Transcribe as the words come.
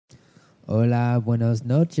Hola, buenos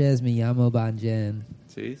noches, me llamo Banjen.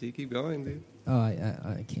 See, keep going, dude. Oh,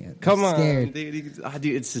 I can't. Come I'm scared. on, dude.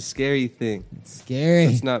 Dude, it's a scary thing. It's scary.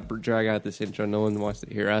 Let's not drag out this intro. No one wants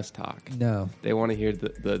to hear us talk. No, They want to hear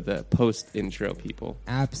the post-intro people.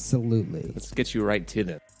 absolutely. Let's get you right to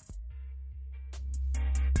them.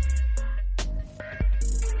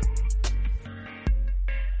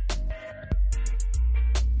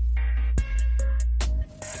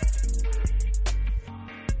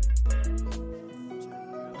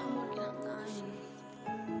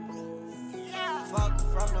 Fuck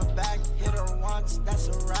from the back, hit her once, that's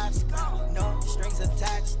a rack. No strings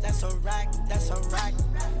attached, that's a rack, that's a rack.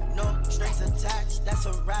 No strings attached, that's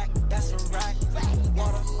a rack, that's a rack.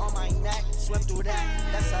 Water on my neck, swim through that,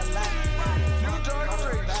 that's a lack. Fuck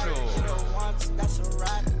from the back, hit her once, that's a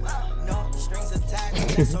rack. No strings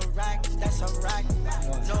attached, that's a rack, that's a rack.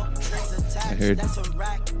 No strings I heard attached, that's a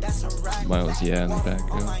rack, that's a rack. Miles, yeah, in the On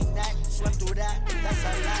background. my neck, swim through that, that's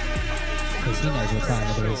a lack. Because he knows what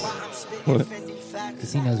time it is. What?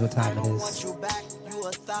 Because he knows what time it is.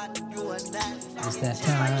 It's that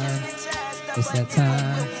time. It's that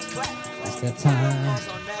time. It's that time.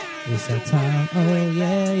 It's that time. Oh,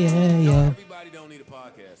 yeah, yeah, yeah. Everybody don't need a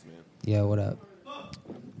podcast, man. Yo, what up?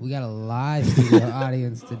 We got a live studio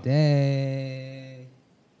audience today.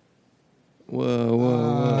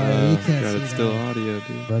 Whoa. you can't God, see it's still that. audio,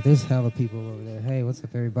 dude. But there's hella people over there. Hey, what's up,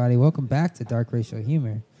 everybody? Welcome back to Dark Racial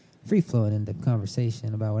Humor. Free-flowing in-depth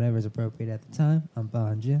conversation about whatever's appropriate at the time. I'm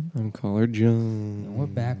Bon Jim. I'm Caller John. And we're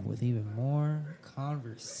back with even more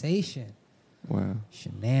conversation. Wow.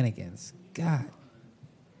 Shenanigans. God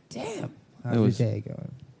damn. How's That was- your day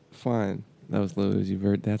going? Fine. That was Lil Uzi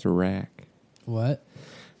Vert. That's a rack. What?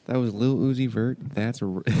 That was Lil Uzi Vert. That's a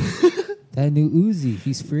That new Uzi,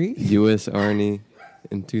 he's free? U.S. Army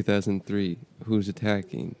in 2003. Who's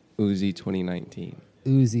attacking? Uzi 2019.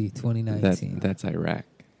 Uzi 2019. That's Iraq.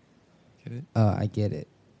 Get it? Oh, I get it.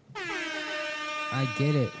 I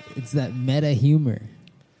get it. It's that meta humor.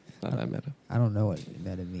 Not that meta. I don't know what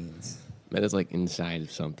meta means. Meta's like inside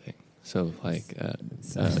of something. So like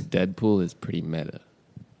Deadpool is pretty meta.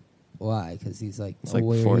 Why? Because he's like It's like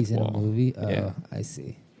aware fourth he's in a wall. movie? Oh, Yeah. I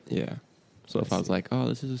see. Yeah. So if I was like, oh,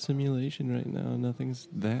 this is a simulation right now, nothing's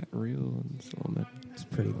that real. And so meta. It's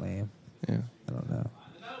pretty lame. Yeah. I don't know.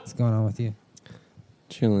 What's going on with you?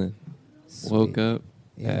 Chilling. Sweet. Woke up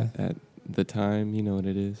Yeah. at the time. You know what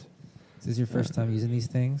it is. Is this your first time using these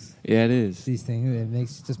things? Yeah, it is. These things,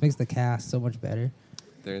 it just makes the cast so much better.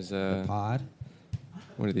 There's The pod,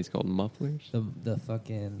 what are these called? Mufflers? the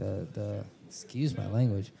fucking the excuse my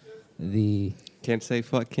language, the Can't say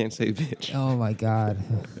fuck, can't say bitch. oh my god.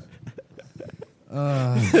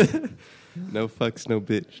 No fucks, no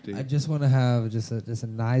bitch, dude. I just want to have just a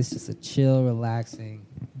nice, just a chill, relaxing,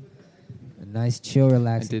 I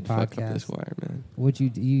relaxing did podcast. fuck up this wire, man. What'd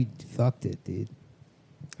you fucked it, dude.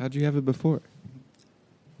 How'd you have it before?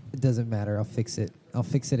 It doesn't matter. I'll fix it. I'll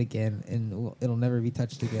fix it again, and it'll never be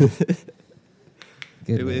touched again.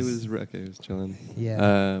 It Goodness. was wreck. It was chilling.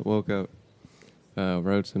 Yeah. Woke up,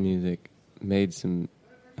 wrote some music, made some.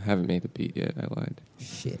 I haven't made a beat yet. I lied.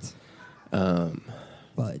 Shit.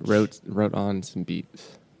 Fudge. Wrote on some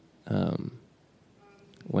beats.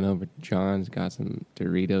 Went over to John's, got some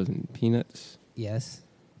Doritos and peanuts. Yes.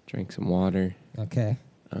 Drank some water. Okay.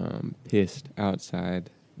 Pissed outside.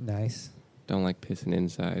 Nice. Don't like pissing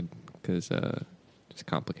inside because just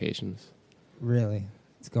complications. Really?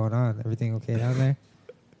 What's going on? Everything okay down there?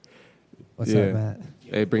 What's Yeah. up, Matt?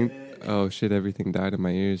 Hey, oh shit! Everything died in my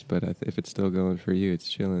ears, but if it's still going for you, it's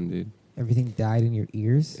chilling, dude. Everything died in your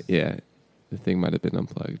ears? Yeah, the thing might have been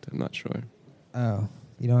unplugged. I'm not sure. Oh.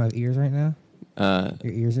 You don't have ears right now?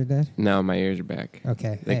 Your ears are dead? Now my ears are back.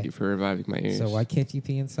 Okay. Thank you for reviving my ears. So why can't you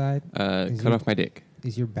pee inside? is Cut your- off my dick.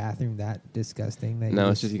 Is your bathroom that disgusting? That No,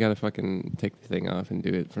 you it's just you gotta fucking take the thing off and do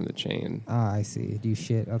it from the chain. Ah, I see. Do you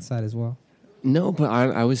shit outside as well? No, but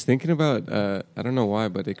I was thinking about, I don't know why,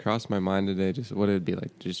 but it crossed my mind today just what it would be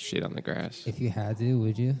like, just shit on the grass. If you had to,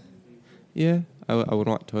 would you? Yeah, I would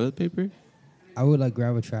want toilet paper. I would like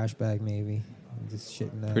grab a trash bag maybe and just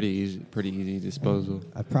shit in that. Pretty easy disposal.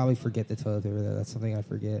 I'd probably forget the toilet paper though. That's something I'd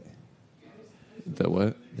forget. The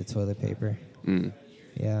what? The toilet paper. Mm.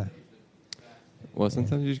 Yeah. Well,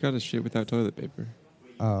 sometimes you just gotta shit without toilet paper.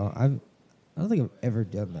 Oh, I don't think I've ever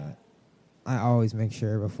done that. I always make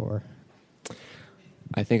sure before.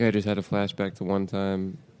 I think I just had a flashback to one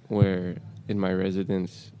time where in my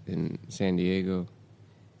residence in San Diego,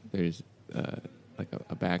 there's like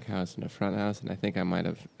a back house and a front house, and I think I might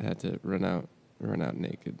have had to run out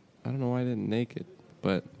naked. I don't know why I didn't naked,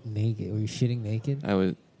 but Naked? Were you shitting naked? I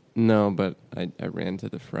was no, but I ran to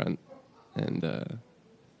the front and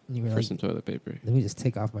And you were for like, some toilet paper. let me just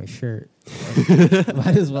take off my shirt.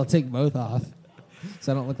 Might as well take both off,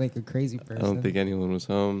 so I don't look like a crazy I person. don't think anyone was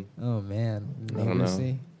home. Oh man, I don't neighbors know.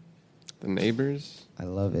 see? The neighbors, I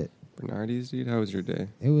love it. Bernardi's, dude. How was your day?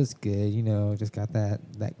 It was good, you know. Just got that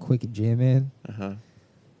quick gym in.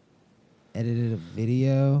 Edited a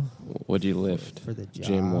video What'd you lift? for the job.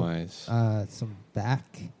 Gym wise, Some back.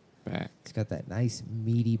 back. It's got that nice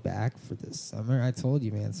meaty back for the summer. I told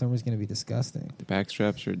you, man, summer's gonna be disgusting. The back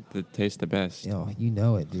straps are the taste the best. You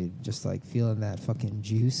know it, dude. Just like feeling that fucking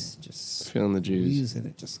juice, just Feeling the juice. squeezing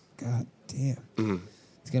it. Just god damn, Mm.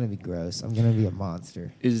 it's gonna be gross. I'm gonna be a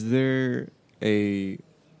monster. Is there a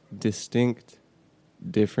distinct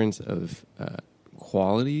difference of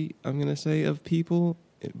quality, I'm going to say, of people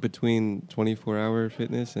between 24-hour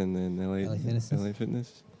fitness and then LA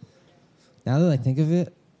Fitness? Now that I think of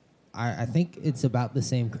it, I think it's about the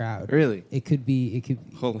same crowd. Really? It could be.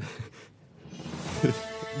 Hold on.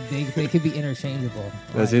 They could be interchangeable.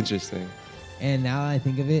 That's Like, interesting. And now that I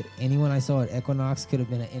think of it, anyone I saw at Equinox could have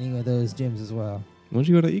been at any of those gyms as well. When'd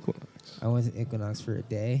you go to Equinox? I went to Equinox for a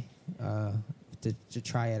day to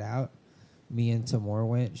try it out. Me and Tamor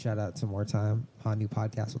went. Shout out Tamor Time. Hot new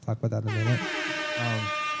podcast. We'll talk about that in a minute.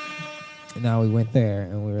 And now we went there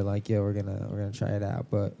and we were like, yeah, we're gonna try it out,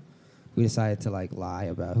 but we decided to like lie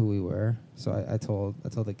about who we were. So I told the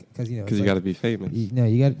because Because you got to be famous.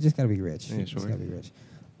 you just gotta be rich. Yeah, You sure. just gotta be rich.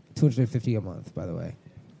 $250 a month, by the way.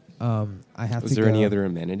 I have Was to there go. any other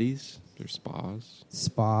amenities? There's spas?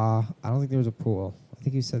 Spa. I don't think there was a pool. I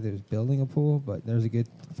think you said there was building a pool, but there's a good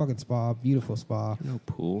fucking spa, beautiful spa, No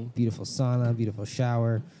pool. beautiful sauna, beautiful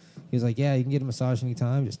shower. He was like, yeah, you can get a massage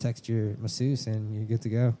anytime. Just text your masseuse and you're good to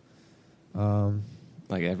go.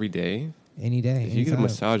 Like every day? Any day. If you get a anytime.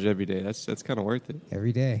 massage every day, that's kind of worth it.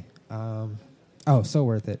 Every day. So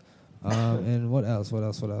worth it. And what else?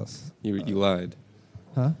 You lied.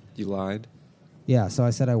 Huh? You lied. Yeah, so I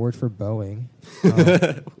said I worked for Boeing.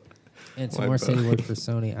 And Why Tamor said he Boeing? worked for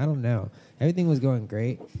Sony. I don't know. Everything was going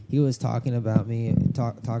great. He was talking about me,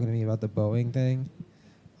 talking to me about the Boeing thing.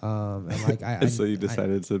 And like So you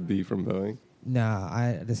decided to be from Boeing? Nah,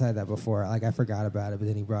 I decided that before. Like I forgot about it, but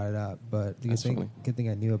then he brought it up. But That's funny. good thing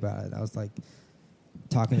I knew about it. I was like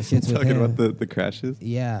talking shits with Talking him. about the crashes?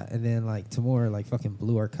 Yeah, and then like Tamor like fucking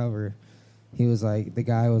blew our cover. He was like, the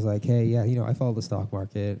guy was like, hey, yeah, I follow the stock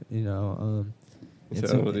market, You and said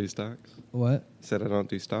so- I don't do stocks? What? You said I don't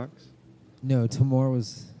do stocks? No, Tamor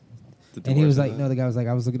was, Did and he Tamar was say like, that? no, the guy was like,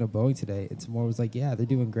 I was looking at Boeing today, and Tamor was like, yeah, they're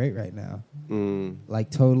doing great right now, Mm, like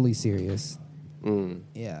totally serious. mm.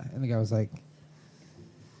 Yeah, and the guy was like,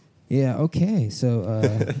 yeah, okay,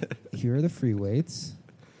 so here are the free weights.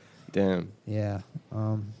 Damn. Yeah.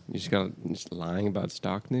 You just lying about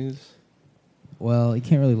stock news? Well, you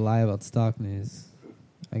can't really lie about stock news.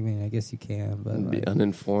 I mean, I guess you can, but Be like,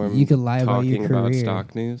 uninformed. you could lie about your talking about career.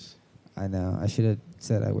 stock news? I know. I should have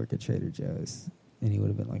said I work at Trader Joe's, and he would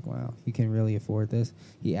have been like, "Wow, you can really afford this."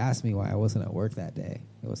 He asked me why I wasn't at work that day.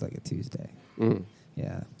 It was like a Tuesday. Mm.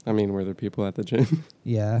 Yeah, I mean, were there people at the gym?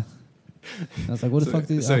 yeah. I was like, "What the fuck?"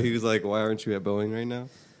 So he was like, why aren't you at Boeing right now?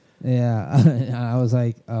 Yeah, I was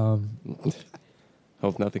like,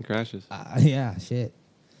 Hope nothing crashes. yeah, shit.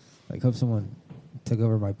 Like, hope someone took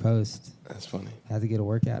over my post. That's funny. Had to get a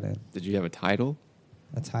workout in. Did you have a title?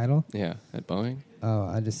 A title? Yeah, at Boeing? Oh,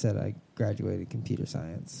 I just said I graduated computer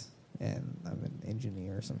science and I'm an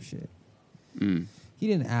engineer or some shit. Mm. He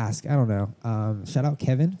didn't ask. I don't know. Shout out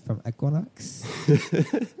Kevin from Equinox.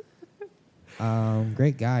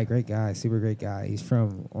 Great guy, super great guy. He's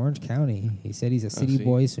from Orange County. He said he's a city see.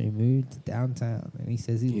 boy, so he moved to downtown, and he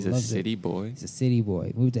says He's a loves city it. boy. He's a city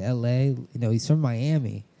boy. Moved to L.A. He's from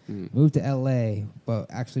Miami. Mm. Moved to L.A., but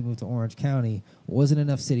actually moved to Orange County. Wasn't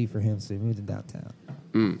enough city for him, so he moved to downtown.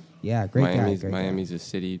 Mm. Yeah, great guy. Great Miami's guy.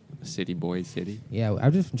 a city boy city. Yeah,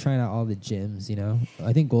 I've just been trying out all the gyms.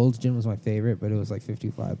 I think Gold's Gym was my favorite, but it was like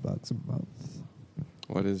 $55 a month.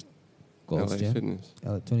 What is Gold's LA Gym. Fitness?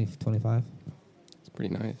 25. It's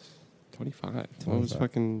pretty nice. 25. What was 25.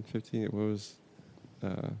 fucking 15? What was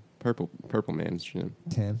Purple Man's gym?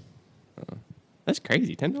 10. That's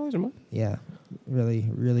crazy. $10 a month? Yeah, really,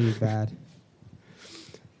 really bad.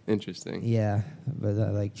 Interesting. Yeah, but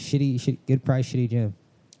like shitty, good price, shitty gym.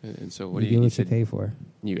 And so what you do get you what you said pay for.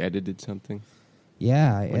 you edited something?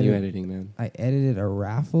 Yeah, What are you editing, man? I edited a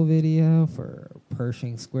raffle video for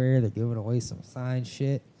Pershing Square. They're giving away some signed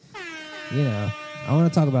shit. I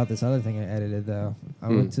want to talk about this other thing I edited though. I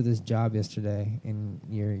went to this job yesterday in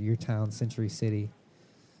your town, Century City.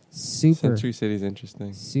 Century City's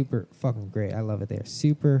interesting. Super fucking great. I love it there.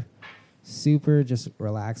 Super just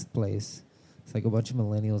relaxed place. It's like a bunch of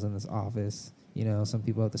millennials in this office. Some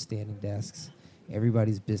people have the standing desks.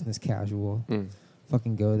 Everybody's business casual. Mm.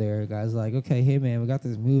 Fucking go there. Guy's like, okay, hey man, we got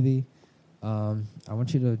this movie. I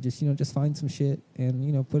want you to just find some shit and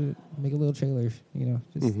make a little trailer.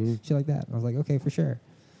 Just shit like that. And I was like, okay, for sure.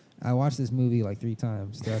 I watched this movie like 3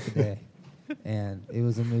 times throughout the day, and it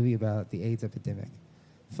was a movie about the AIDS epidemic.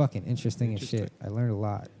 Fucking interesting as shit. I learned a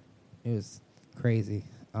lot. It was crazy.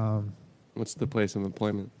 What's the place of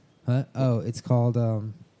employment? Huh? Oh, it's called.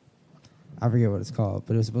 I forget what it's called,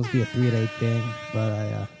 but it was supposed to be a 3-day thing. But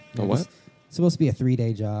I. A what? It's supposed to be a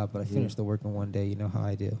 3-day job, but I finished the work in 1 day. You know how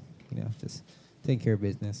I do. Just taking care of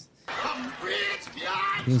business.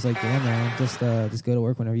 He was like, "Yeah, man, just go to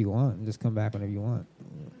work whenever you want, and just come back whenever you want,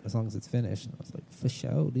 as long as it's finished." And I was like, "For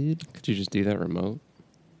sure, dude." Could you just do that remote?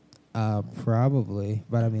 Probably,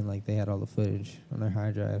 but I mean, like they had all the footage on their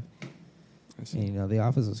hard drive, I see. and the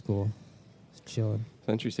office was cool, just chilling.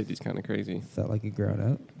 Century City's kind of crazy. Felt like a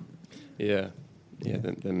grown up. Yeah. Yeah.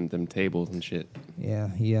 Them tables and shit. Yeah,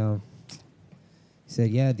 he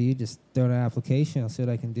said, "Yeah, dude, just throw in an application. I'll see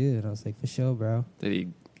what I can do." And I was like, "For sure, bro." Did he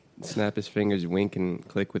snap his fingers, wink, and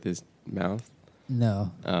click with his mouth?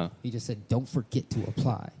 No, Oh, he just said, "Don't forget to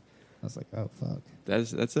apply." I was like, "Oh fuck."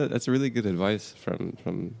 that's a really good advice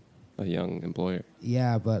from a young employer.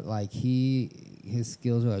 Yeah, but like his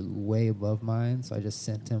skills are like way above mine, so I just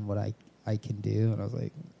sent him what I can do, and I was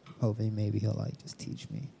like, hoping maybe he'll like just teach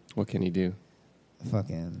me What can he do?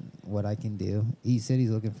 fucking what I can do. He said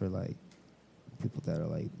he's looking for like people that are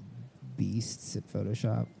like beasts at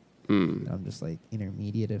Photoshop. And I'm just like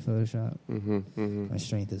intermediate at Photoshop. My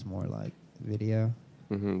strength is more like video.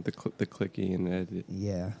 The clicky and the edit.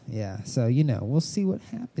 Yeah. So we'll see what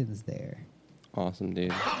happens there. Awesome, dude.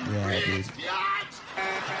 Yeah, dude.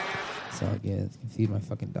 So I can feed my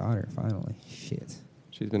fucking daughter finally. Shit.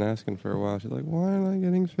 She's been asking for a while. She's like, "Why am I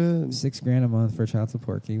getting fed?" $6,000 a month for child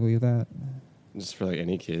support. Can you believe that? Just for like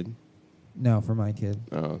any kid. No, for my kid.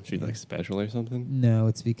 Oh, she's like special or something. No,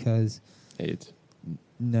 it's because AIDS.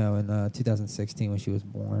 no, in 2016 when she was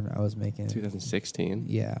born, I was making 2016.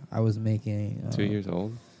 Yeah, I was making 2 years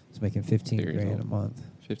old. I was making 15 grand a month.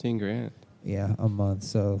 15 grand. Yeah, a month.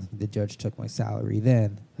 So the judge took my salary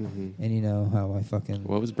then, and you know how I fucking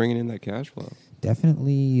What was bringing in that cash flow?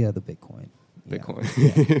 definitely the Bitcoin. Yeah.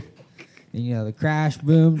 Bitcoin. Yeah. And, the crash,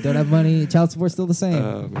 boom, don't have money. Child support's still the same.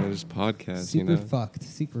 Oh man, this podcast, Super fucked.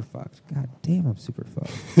 Super fucked. God damn, I'm super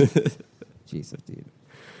fucked. Jesus, dude.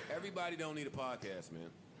 Everybody don't need a podcast, man.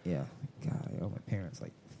 Yeah. God, I owe my parents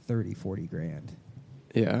like 30, 40 grand.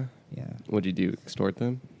 Yeah. Yeah. What'd you do? Extort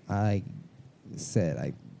them? I said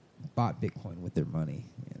I bought Bitcoin with their money.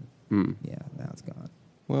 And yeah, now it's gone.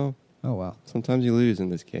 Well, Oh, well. sometimes you lose in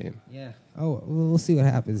this game. Yeah. Oh, we'll see what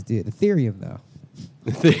happens, dude. Ethereum,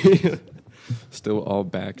 though. Still all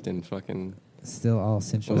backed in fucking. Still all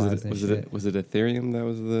centralized and shit. Was it Ethereum that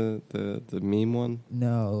was the meme one?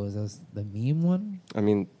 No, was those the meme one? I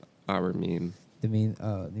mean, our meme. You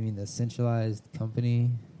mean the centralized company?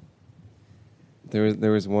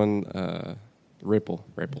 There was one Ripple.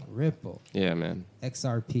 Ripple. Yeah, man.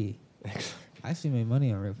 XRP. I actually made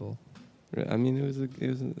money on Ripple. I mean,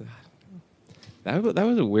 that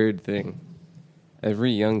was a weird thing.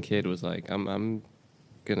 Every young kid was like, I'm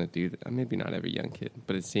gonna do that. Maybe not every young kid,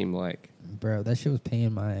 but it seemed like. Bro, that shit was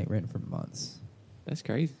paying my rent for months. That's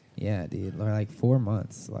crazy. Yeah, dude. Like 4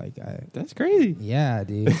 months. That's crazy. Yeah,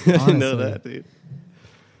 dude. I didn't Honestly, know that, dude.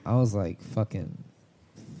 I was like fucking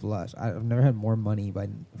flush. I've never had more money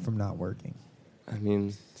from not working. I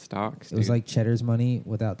mean, stocks. It was like Cheddar's money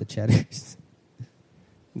without the Cheddars.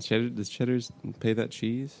 Does Cheddar's pay that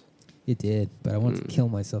cheese? It did, but I wanted to kill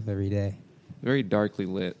myself every day. Very darkly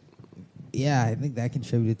lit. Yeah, I think that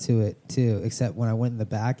contributed to it too. Except when I went in the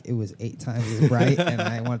back, it was 8 times as bright, and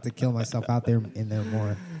I wanted to kill myself out there in there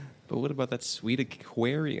more. But what about that sweet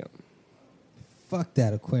aquarium? Fuck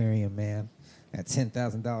that aquarium, man. That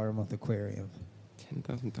 $10,000 a month aquarium.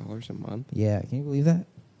 $10,000 a month? Yeah, can you believe that?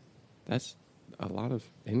 That's a lot of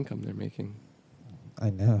income they're making.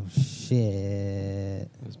 I know. Shit.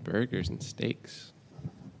 Those burgers and steaks.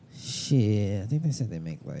 Shit. I think they said they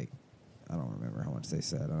make I don't remember how much they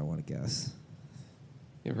said. I don't want to guess.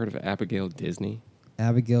 You ever heard of Abigail Disney?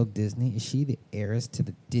 Abigail Disney? Is she the heiress to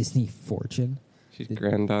the Disney fortune? She's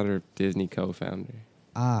granddaughter of Disney co-founder.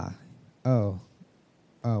 Ah. Oh,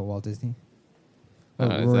 Walt Disney?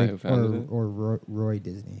 Or Is Roy, that who founded it? or Roy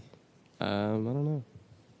Disney. I don't know.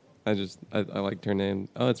 I liked her name.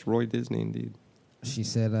 Oh, it's Roy Disney indeed. She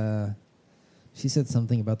said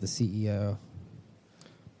something about the CEO,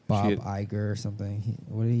 Bob Iger or something.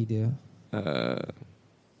 What did he do?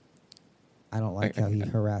 I don't like I- how he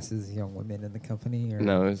harasses young women in the company. Or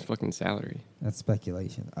No, it's fucking salary. that's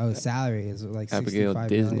speculation. Oh, salary is like Abigail 65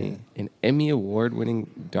 Disney, million. an Emmy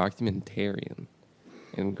award-winning documentarian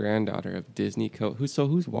and granddaughter of Disney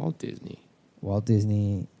who's Walt Disney? Walt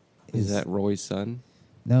Disney Is that Roy's son?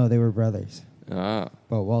 No, they were brothers. Ah,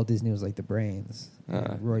 But Walt Disney was like the brains. and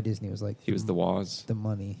Ah. Roy Disney was like he was the Woz. the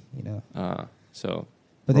money, you know. Ah, so.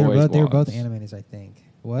 But they were Roy's both Woz. animators, I think.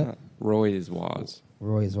 What? Ah, Roy is Woz.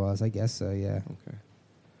 Roy's was, I guess so. Yeah. Okay.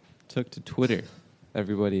 Took to Twitter,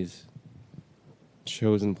 everybody's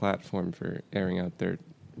chosen platform for airing out their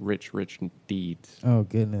rich deeds. Oh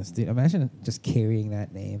goodness, dude! Imagine just carrying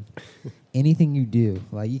that name. Anything you do,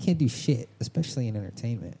 like you can't do shit, especially in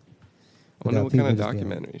entertainment. I wonder without what kind of people just being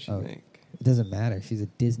documentary like, she'd oh, make. It doesn't matter. She's a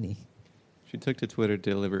Disney. She took to Twitter to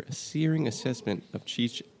deliver a searing assessment of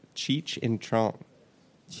Cheech and Chong.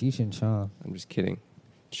 Cheech and Chong. I'm just kidding.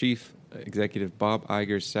 Chief Executive Bob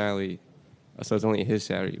Iger's salary, so it's only his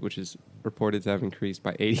salary, which is reported to have increased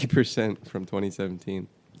by 80% from 2017.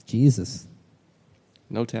 Jesus.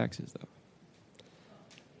 No taxes, though.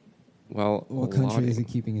 Well, What country is he lauding-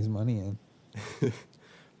 keeping his money in?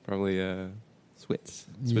 Probably Yeah.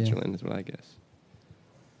 Switzerland is what I guess.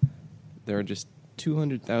 There are just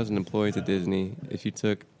 200,000 employees at Disney. If you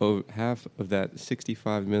took half of that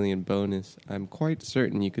 65 million bonus, I'm quite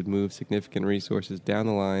certain you could move significant resources down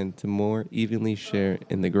the line to more evenly share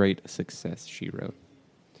in the great success, she wrote.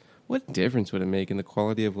 What difference would it make in the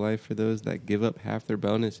quality of life for those that give up half their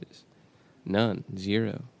bonuses? None.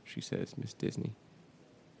 Zero, she says, Miss Disney.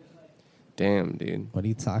 Damn, dude. What are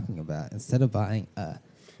you talking about? Instead of buying a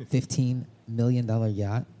 $15 million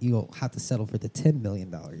yacht, you'll have to settle for the $10 million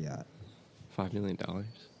yacht. $5 million? You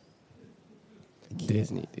can't-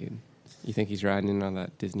 Disney, dude. You think he's riding in on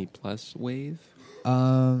that Disney Plus wave?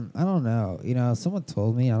 I don't know. You know, someone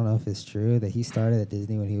told me, I don't know if it's true, that he started at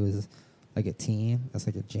Disney when he was like a teen. That's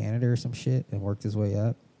like a janitor or some shit, and worked his way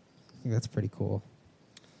up. I think that's pretty cool.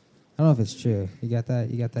 I don't know if it's true. You got that?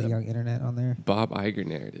 You got that young internet on there? Bob Iger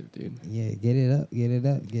narrative, dude. Yeah, get it up, get it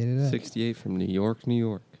up, get it up. 68 from New York, New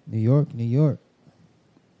York. New York, New York.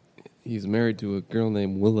 He's married to a girl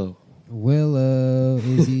named Willow. Willow,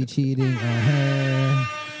 is he cheating on her?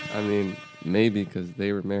 I mean, maybe because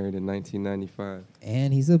they were married in 1995.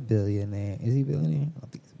 And he's a billionaire. Is he a billionaire? I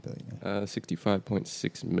don't think he's a billionaire.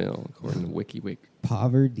 65.6 mil, according to WikiWik.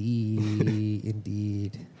 Poverty,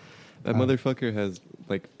 indeed. That motherfucker has,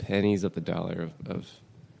 like, pennies of the dollar of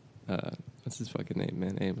what's his fucking name,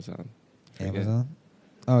 man? Amazon. Forget. Amazon?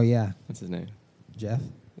 Oh, yeah. What's his name? Jeff?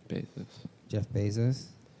 Bezos. Jeff Bezos?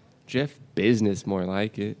 Jeff Business, more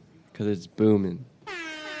like it, because it's booming.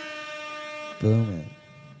 Booming.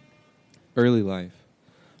 Early life.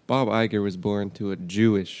 Bob Iger was born to a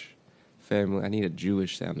Jewish family. I need a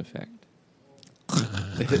Jewish sound effect.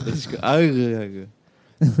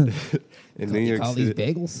 In New You York call these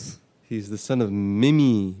City. bagels? He's the son of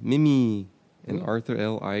Mimi, and Arthur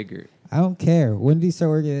L. Iger. I don't care. When did he start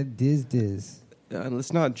working at Diz?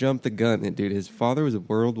 Let's not jump the gun, dude. His father was a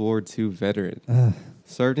World War II veteran. Ugh.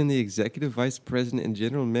 Served in the executive vice president and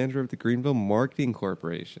general manager of the Greenville Marketing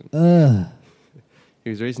Corporation. Ugh. He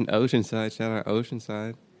was raised in Oceanside. Shout out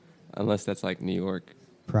Oceanside. Unless that's like New York,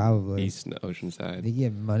 Probably. East Oceanside. Did he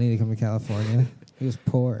get money to come to California? He was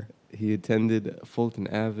poor. He attended Fulton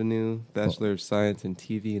Avenue, Bachelor of Science in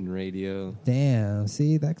TV and Radio. Damn.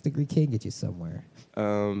 See, that degree can get you somewhere.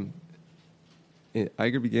 Iger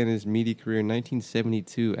began his media career in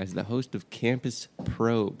 1972 as the host of Campus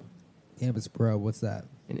Probe, Campus Pro, what's that?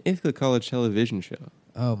 an Ithaca College television show.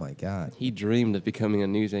 Oh, my God. He dreamed of becoming a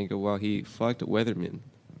news anchor while he fucked weathermen.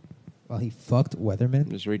 Well, he fucked I'm Weatherman?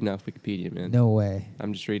 just reading off Wikipedia, man. No way.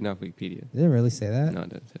 I'm just reading off Wikipedia. Did it really say that? No, it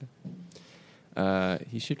doesn't say that.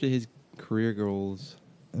 He shifted his career goals.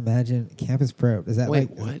 Imagine Campus Pro. Is that Wait,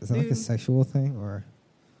 like what, is that like a dude? sexual thing or?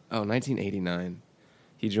 Oh, 1989.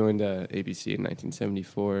 He joined ABC in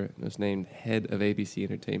 1974 and was named head of ABC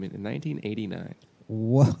Entertainment in 1989.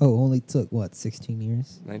 Whoa! Only took what 16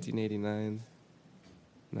 years? 1989,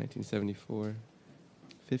 1974,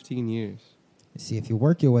 15 years. You see, if you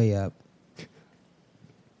work your way up.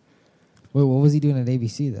 Wait, what was he doing at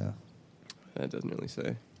ABC though? That doesn't really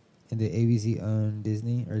say. And did ABC own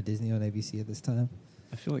Disney or Disney own ABC at this time?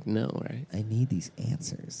 I feel like no, right? I need these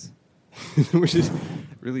answers. We're just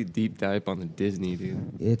really deep dive on the Disney,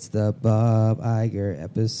 dude. It's the Bob Iger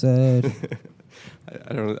episode,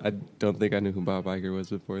 I don't think I knew who Bob Iger was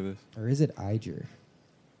before this. or is it Iger?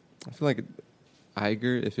 I feel like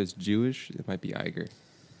Iger, if it's Jewish, it might be Iger.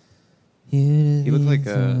 He He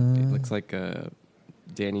looks like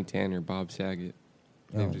Danny Tanner, Bob Saget.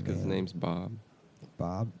 Maybe Oh, just because his man. name's Bob.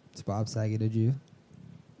 Bob. Is Bob Saget a Jew?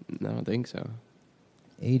 No, I don't think so.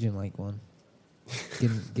 Aging like one.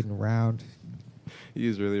 Getting round. He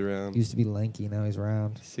was really round. Used to be lanky, now he's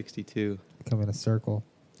round. 62. Becoming a circle.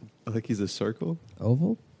 I think he's a circle.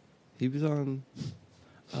 Oval? He was on.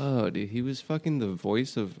 Oh, dude, he was fucking the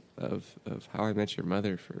voice of How I Met Your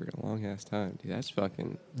Mother for a long ass time. Dude, that's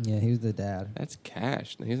fucking. Yeah, he was the dad. That's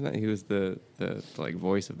cash. No, he's not. He was the like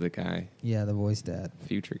voice of the guy, Yeah, the voice dad.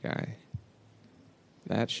 future guy.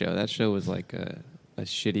 That show was like a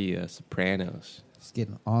shitty Sopranos. Just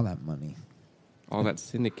getting all that money. All that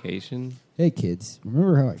syndication. Hey kids,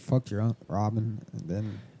 remember how I fucked your Aunt Robin? And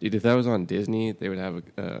then Dude, if that was on Disney, they would have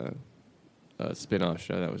a spin-off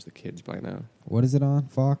show that was the kids by now. what is it on?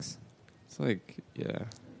 Fox? It's like, yeah.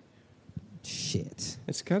 Shit.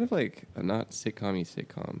 It's kind of like a not sitcom-y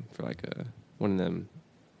sitcom for like one of them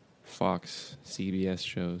Fox CBS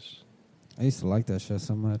shows. I used to like that show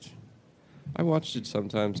so much. I watched it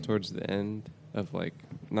sometimes towards the end of like,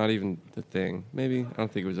 not even the thing. Maybe, I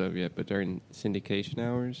don't think it was over yet, but during syndication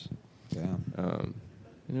hours. Yeah.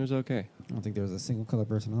 And it was okay. I don't think there was a single colored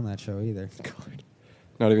person on that show either. Colored.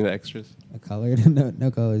 Not even the extras. A colored?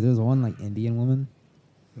 no colors. There was one like Indian woman,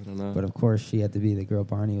 I don't know. but of course she had to be the girl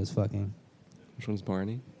Barney was fucking. Which one's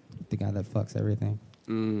Barney? The guy that fucks everything.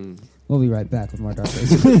 Mm. We'll be right back with more Dark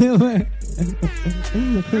Race. Dark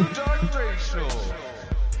Racial.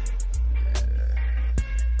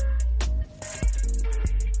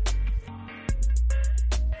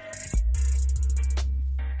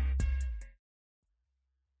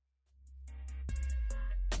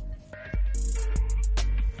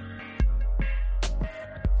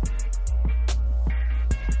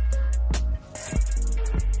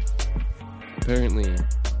 Apparently,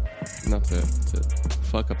 not to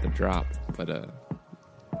fuck up the drop, but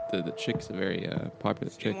the chick's a very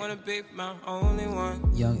popular chick. wanna be my only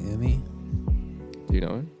one. Young Umi, Do you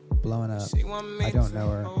know her? blowing up. I don't know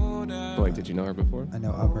her. But, like, did you know her before? I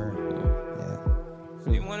know of her.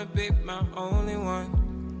 Yeah. She wanna be my only one.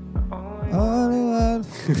 Only one.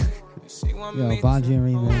 She want Yo, me Bon to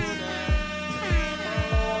Jovi hold remix. her.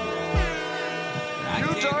 I New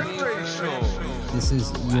can't Dark leave her Racial. This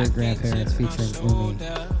is your grandparents featuring Umi.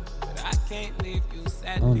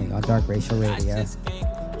 Only on Dark Racial Radio.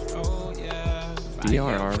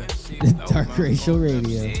 DRR. Dark Racial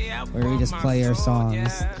Radio, where we just play our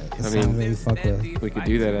songs. The songs that we fuck with. We could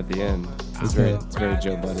do that at the end. It's We very, could. it's very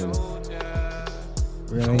Joe Budden.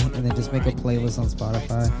 Really? And then just make a playlist on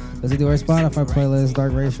Spotify. Let's do our Spotify playlist,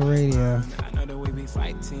 Dark Racial Radio. And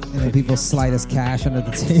then people slide us cash under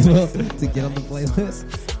the table to get on the playlist.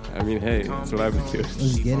 I mean, hey, that's what I've been doing.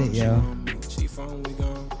 Let's get it, yo.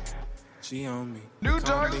 New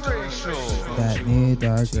Dark Racial. That new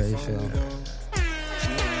Dark Racial.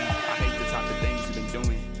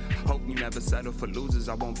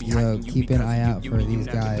 Yo, keep an eye out for these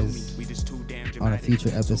guys on a future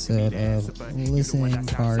episode of Listening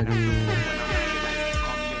Party.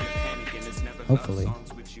 Hopefully.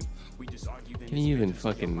 Can you even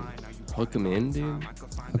fucking hook them in, dude?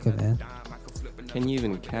 Okay, man. Can you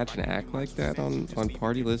even catch an act like that on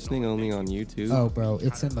Party Listening only on YouTube? Oh, bro,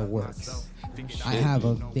 it's in the works. I have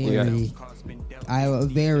a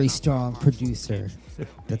very strong producer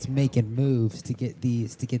that's making moves to get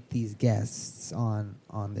these guests on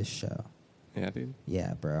this show. Yeah, dude.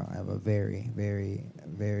 Yeah, bro. I have a very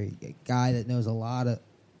guy that knows a lot of.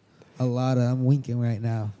 I'm winking right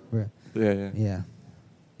now. Yeah.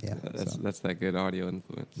 Yeah. That's that good audio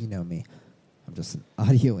influence. You know me. I'm just an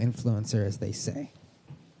audio influencer, as they say.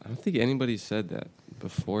 I don't think anybody said that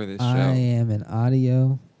before this show. I am an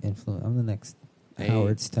audio influencer. I'm the next Hey.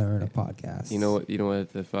 Howard Stern of podcasts. You know what? You know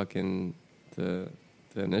what the fucking the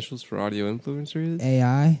initials for audio influencer is?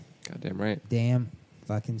 AI. Goddamn right. Damn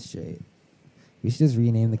fucking straight. We should just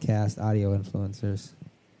rename the cast Audio Influencers.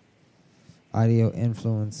 Audio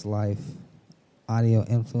Influence Life. Audio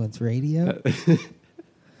Influence Radio.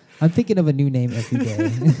 I'm thinking of a new name every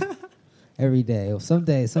day. Every day. Well,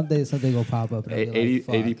 someday will pop up. And I'll be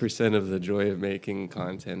like, 80% of the joy of making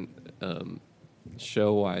content,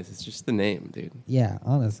 show-wise, it's just the name, dude. yeah,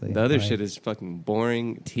 honestly. The other like, shit is fucking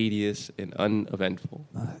boring, tedious, and uneventful.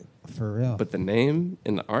 for real. But the name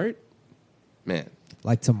and the art, man.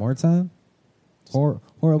 like To More Time?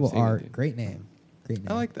 Horrible Seen it, art. dude. Great name.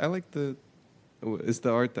 I like the. Is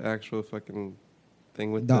the art the actual fucking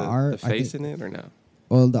thing with The the art, I face think- in it or no?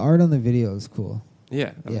 Well, the art on the video is cool.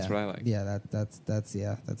 Yeah, that's what I like. Yeah,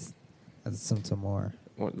 that's some To More.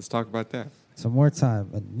 Well, let's talk about that. Some More Time,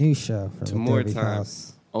 a new show from To the More Derby Time.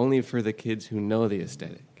 House. Only for the kids who know the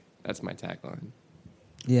aesthetic. That's my tagline.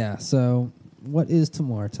 Yeah, so what is To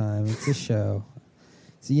More Time? It's a show.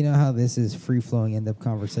 So you know how this is free-flowing end-up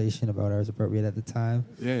conversation about whatever's appropriate at the time?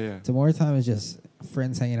 Yeah, yeah. Tomorrow time is just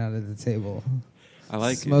friends hanging out at the table. I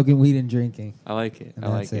like smoking weed and drinking. I like it. And I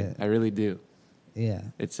like that's it. it. I really do. Yeah.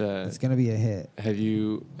 It's gonna be a hit. Have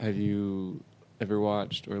you ever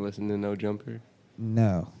watched or listened to No Jumper?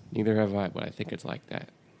 No. Neither have I, but I think it's like that.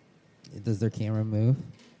 Does their camera move?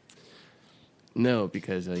 No,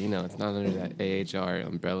 because it's not under that AHR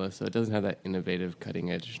umbrella, so it doesn't have that innovative,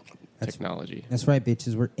 cutting-edge technology. That's right,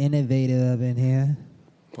 bitches. We're innovative in here.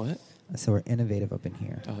 What? So we're innovative up in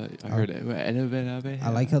here. I heard it. Innovative. I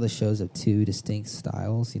like how the shows have two distinct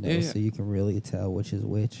styles, Yeah, yeah. so you can really tell which is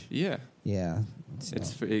which. Yeah. Yeah.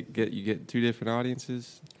 So You get two different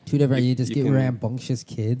audiences. two different. You you just get can- rambunctious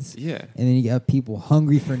kids. Yeah. And then you got people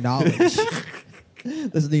hungry for knowledge.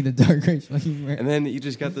 Listening to dark racial humor. And then you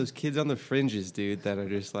just got those kids on the fringes, dude, that are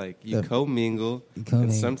just like you The- commingle. you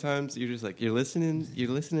commingle. And sometimes you're just like you're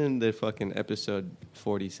listening to fucking episode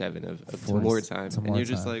 47 of 40 Tomorrow Time, and Tomorrow you're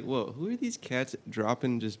just Time. like, whoa, who are these cats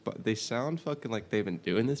dropping? They sound fucking like they've been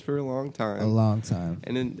doing this for a long time. A long time.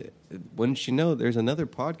 And then, wouldn't you know, there's another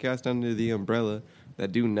podcast under the umbrella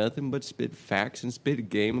that do nothing but spit facts and spit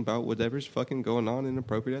game about whatever's fucking going on and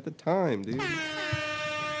appropriate at the time, dude.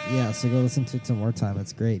 Yeah, so go listen to Tomorrow Time.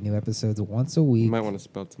 It's great. New episodes once a week. You might want to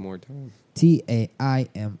spell Tomorrow Time.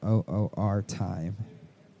 TAIMOOR time.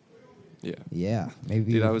 Yeah. Yeah,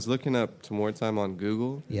 maybe. Dude, I was looking up Tomorrow Time on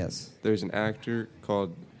Google. Yes. There's an actor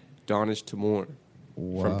called Danish Timur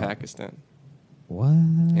Whoa. from Pakistan. What?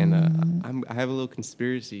 And I have a little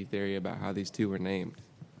conspiracy theory about how these two were named.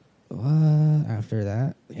 What? After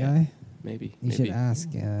that guy? Maybe. You should ask.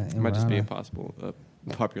 It might just be a Imrana.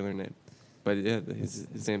 popular name. But yeah,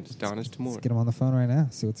 his name's Danish Timur. Let's get him on the phone right now.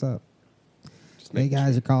 See what's up. Just Hey make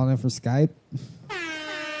guys, you're calling in for Skype.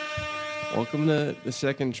 Welcome to the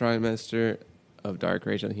second trimester of Dark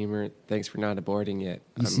Racial Humor. Thanks for not aborting yet.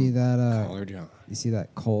 You see that? Caller John. You see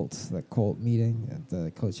that cult meeting at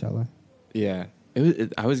the Coachella? Yeah.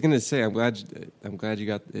 I was gonna say I'm glad you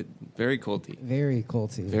got it. Very culty. Very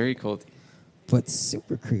culty. Very culty. But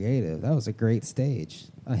super creative. That was a great stage.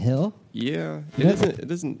 A hill? Yeah. Yeah. It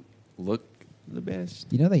doesn't look the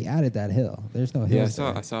best. You know they added that hill. There's no hill.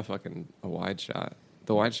 Yeah, I saw fucking a wide shot.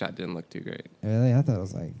 The wide shot didn't look too great. Really? I thought it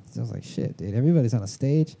was like shit, dude. Everybody's on a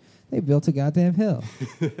stage. They built a goddamn hill.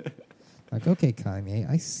 Like, okay, Kanye,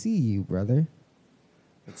 I see you, brother.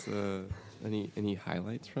 It's any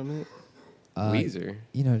highlights from it? Uh, Weezer.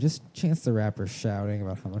 You know, just Chance the Rapper shouting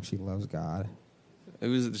about how much he loves God. It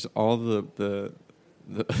was just all the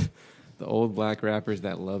old black rappers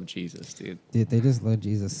that love Jesus, dude. Dude, they just love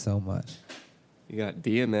Jesus so much. You got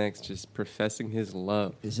DMX just professing his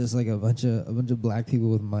love. It's just like a bunch of black people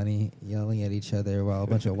with money yelling at each other while a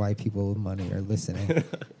bunch of white people with money are listening.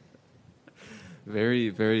 Very,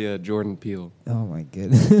 very Jordan Peele. Oh my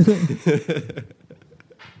goodness.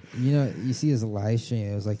 You know, you see his live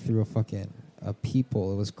stream, it was like through a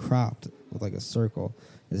peephole. It was cropped with like a circle,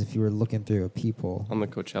 as if you were looking through a peephole. On the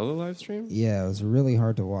Coachella live stream? Yeah, it was really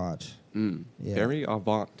hard to watch. Yeah. Very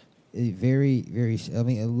avant. Very, very. I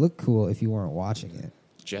mean, it looked cool if you weren't watching it.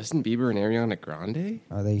 Justin Bieber and Ariana Grande?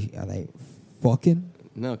 Are they fucking?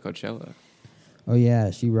 No, Coachella. Oh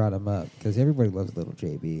yeah, she brought him up because everybody loves little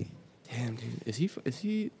JB. Damn,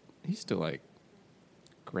 dude. He's still like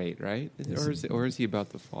great, right? Is Or is he about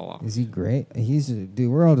to fall off? Is he great? Dude.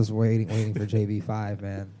 We're all just waiting for JB5,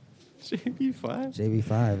 man. JB5?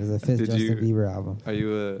 JB5 is the fifth Did Justin you- Bieber album. Are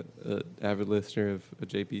you a avid listener of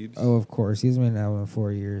JB's? Oh, of course. He's made an album in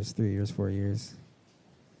 4 years, 3 years, 4 years.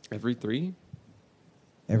 Every 3?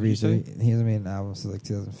 Every you say? three. He hasn't made an album since like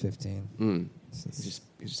 2015. He's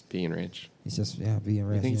just being rich. He's just being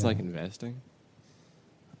rich. You think he's yeah. like investing?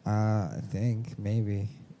 I think maybe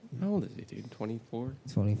How old is he, dude? 24?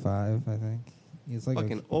 25. I think he's like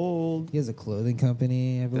Fucking old. he has a clothing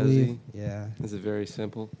company, I Does believe. Yeah, This is very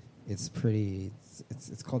simple. it's pretty.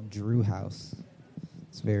 It's called Drew House.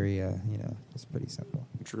 It's very it's pretty simple.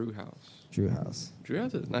 Drew House. Drew House. Drew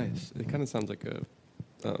House is nice. It kind of sounds like a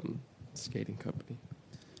skating company.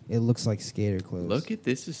 It looks like skater clothes. Look at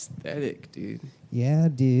this aesthetic, dude. Yeah,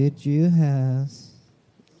 dude, Drew House.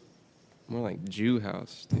 More like Jew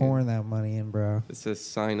House. Dude. Pouring that money in, bro. It says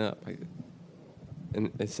sign up.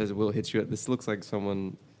 And it says we'll hit you up. This looks like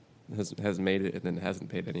someone has made it and then hasn't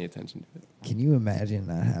paid any attention to it. Can you imagine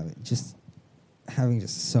not having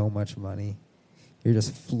just so much money? You're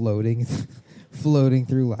just floating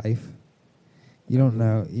through life. You don't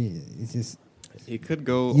know. It's just He could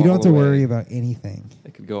go. you don't all have to the worry way. about anything.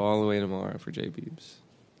 It could go all the way tomorrow for J. Beebs.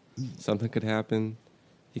 Something could happen.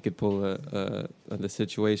 He could pull the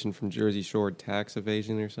situation from Jersey Shore tax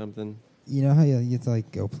evasion or something. You know how you get to like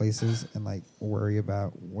go places and like worry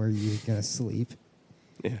about where you're gonna sleep.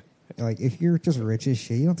 Yeah. Like if you're just rich as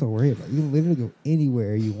shit, you don't have to worry about it. You can literally go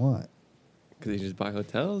anywhere you want. Because you just buy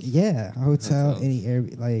hotels? Yeah, a hotel, Hotels. any air,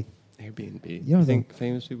 like Airbnb. You You don't think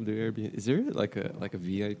famous people do Airbnb? Is there like a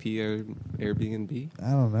VIP Airbnb?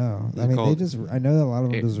 I don't know. Is I it mean, called I know that a lot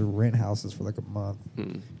of them Air- just rent houses for like a month.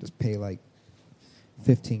 Hmm. Just pay like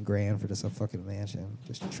 15 grand for just a fucking mansion.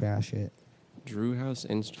 Just trash it. Drew House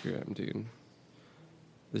Instagram, dude.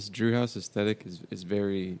 This Drew House aesthetic is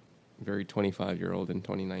very, very 25-year-old in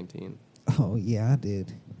 2019. Oh yeah, I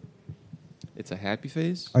did. It's a happy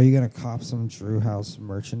face. Are you gonna cop some Drew House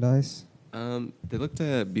merchandise? They look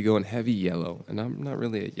to be going heavy yellow, and I'm not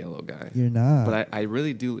really a yellow guy. You're not. But I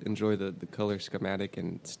really do enjoy the color schematic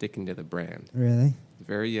and sticking to the brand. Really? It's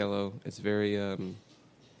very yellow. It's very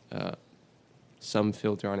some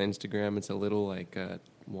filter on Instagram. It's a little like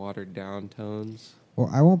watered down tones. Well,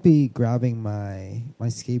 I won't be grabbing my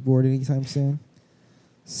skateboard anytime soon,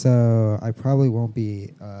 so I probably won't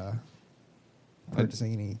be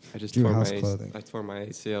purchasing any I just Drew tore House my clothing. I tore my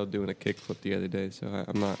ACL doing a kickflip the other day, so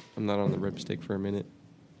I'm not on the ripstick for a minute.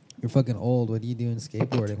 You're fucking old. What are you doing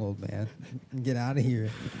skateboarding, old man? Get out of here.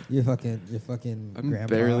 You're fucking I'm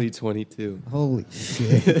grandpa. barely 22. Holy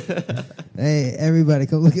shit. Hey, everybody,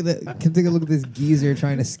 come take a look at this geezer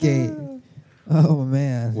trying to skate. Oh,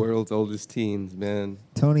 man. World's oldest teens, man.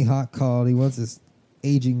 Tony Hawk called. He wants his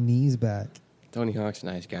aging knees back. Tony Hawk's a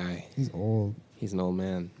nice guy. He's old. He's an old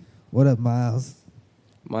man. What up, Miles?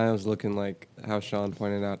 Miles looking like how Sean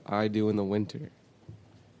pointed out I do in the winter.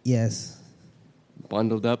 Yes.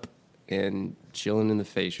 Bundled up and chilling in the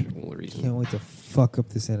facial Can't reason. wait to fuck up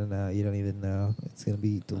this In-N-Out. You don't even know. It's going to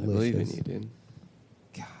be I delicious. believe in you, dude.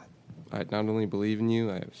 God. I not only believe in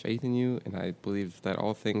you, I have faith in you, and I believe that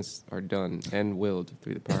all things are done and willed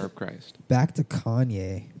through the power of Christ. Back to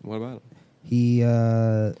Kanye. What about him? He,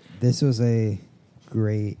 this was a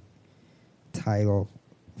great title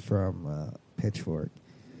from Pitchfork.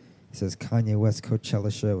 It says Kanye West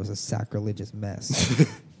Coachella show was a sacrilegious mess.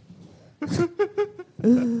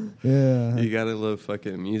 Yeah. You gotta love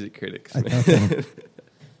fucking music critics, I man. thought that-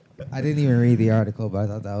 I didn't even read the article, but I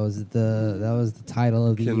thought that was the title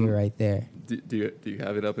of the Can- year right there. do you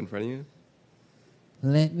have it up in front of you?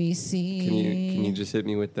 Let me see. Can you just hit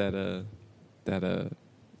me with the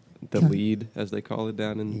lead, as they call it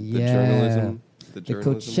down in the Yeah. journalism? The The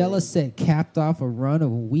journalism Coachella world? set capped off a run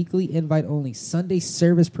of weekly invite-only Sunday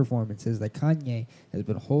service performances that Kanye has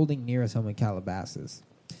been holding near his home in Calabasas,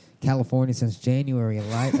 California since January in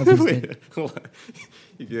light of his... Wait, hold on.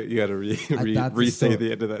 You got to re-say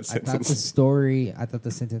the end of that I thought sentence. I thought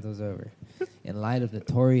the sentence was over. In light of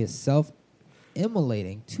notorious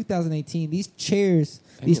self-immolating 2018, these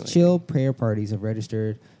Emulating. chill prayer parties have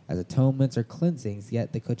registered as atonements or cleansings,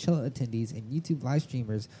 yet the Coachella attendees and YouTube live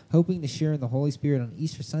streamers hoping to share in the Holy Spirit on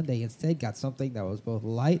Easter Sunday instead got something that was both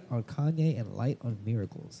light on Kanye and light on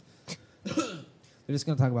miracles. They're just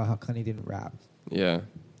going to talk about how Kanye didn't rap. Yeah.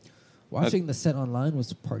 Watching the set online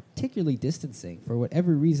was particularly distancing. For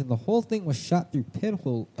whatever reason, the whole thing was shot through a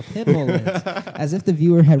pinhole lens, as if the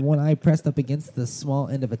viewer had one eye pressed up against the small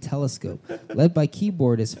end of a telescope. Led by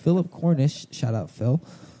keyboardist Philip Cornish, shout out Phil,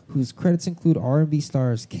 whose credits include R&B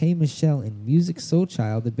stars K. Michelle and Music Soul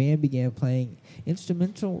Child, the band began playing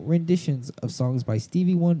instrumental renditions of songs by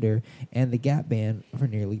Stevie Wonder and the Gap Band for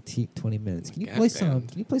nearly 20 minutes. Can you Gap play Band.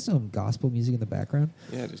 Can you play some gospel music in the background?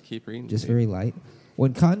 Yeah, just keep reading. Just dude. very light.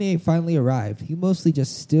 When Kanye finally arrived, he mostly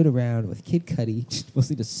just stood around with Kid Cudi,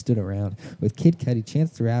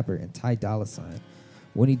 Chance the Rapper, and Ty Dolla $ign.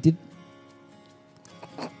 When he did...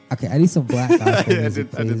 Okay, I need some black gospel Yeah, music,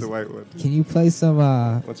 I did please. the white one. Can you play some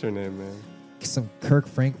What's her name, man? some Kirk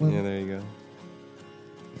Franklin? Yeah, there you go.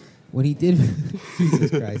 When he did... Jesus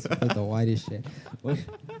Christ, he played the whitest shit.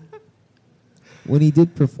 When he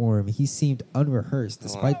did perform, he seemed unrehearsed,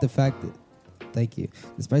 despite the fact that... Thank you.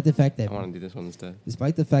 Despite the fact that... I want to do this one instead.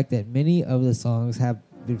 Despite the fact that many of the songs have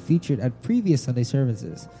been featured at previous Sunday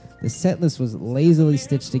services, the set list was lazily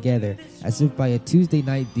stitched together as if by a Tuesday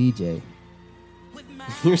night DJ.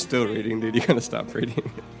 You're still reading, dude. You gotta stop reading.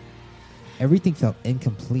 Everything felt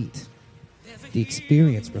incomplete. The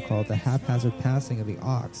experience recalled the haphazard passing of the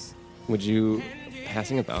ox. Would you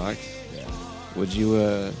passing at the ox? Would you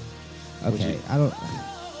Okay, you- I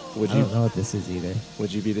don't know what this is either.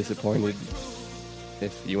 Would you be disappointed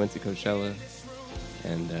if you went to Coachella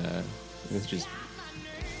and it was just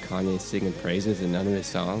Kanye singing praises and none of his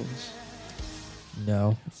songs?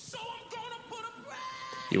 No.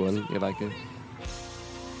 You wouldn't? You like it?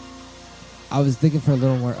 I was thinking for a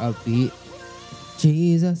little more upbeat.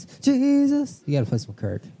 Jesus, Jesus. You gotta play some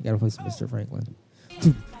Kirk. You gotta play some Mr. Franklin.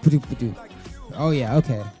 Oh yeah,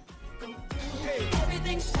 okay.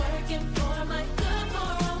 Everything's working for my good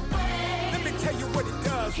for a way. Let me tell you what it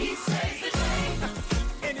does. He saves the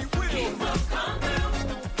day. And he will. He will come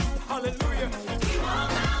through. Hallelujah. He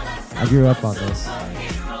won't allow us I grew up on this.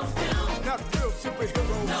 heroes do. Not real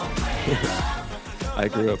superheroes. I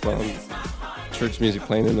grew up on church music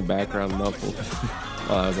playing in the background, muffled,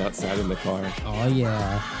 while I was outside in the car. Oh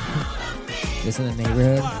yeah. Just in the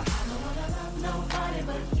neighborhood. Nobody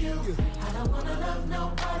but you. I don't wanna love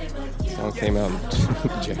nobody but you. Song came out in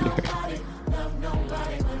January. Love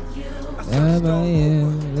nobody but you. Am I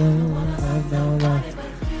in?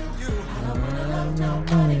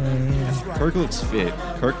 Kirk looks fit.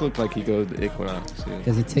 Kirk looked like he goes to Equinox.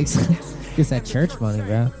 Because he takes gets that church money,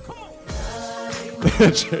 bro.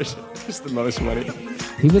 Church, just the most money.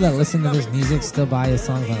 People that listen to this music still buy his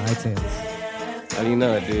songs on iTunes. How do you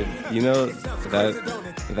know it, dude? You know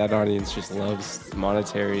that audience just loves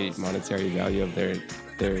monetary value of their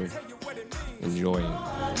enjoying.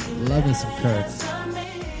 Love me some Kirk.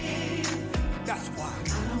 That's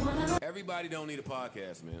why. Everybody don't need a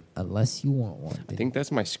podcast, man. Unless you want one. I think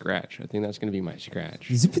that's my scratch. I think that's gonna be my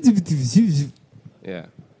scratch. Yeah.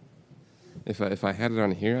 If I had it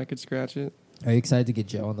on here, I could scratch it. Are you excited to get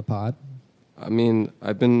Joe on the pod? I mean,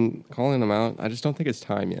 I've been calling him out. I just don't think it's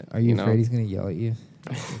time yet. Are you know? afraid he's going to yell at you?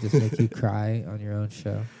 Just make you cry on your own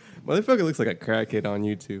show? Motherfucker looks like a crackhead on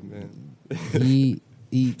YouTube, man. He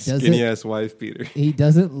Skinny doesn't ass wife beater. he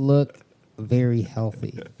doesn't look very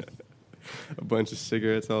healthy. A bunch of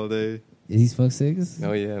cigarettes all day. Is he smoke cigs?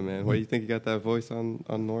 Oh yeah, man. Why do you think he got that voice on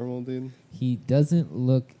normal, dude? He doesn't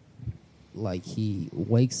look like he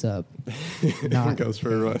wakes up not Goes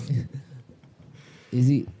for a run. Is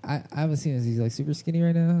he? I haven't seen him. Is he like super skinny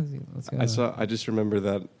right now? Is he, what's going on? I just remember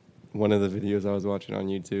that one of the videos I was watching on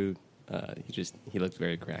YouTube. He looked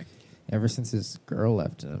very cracked. Ever since his girl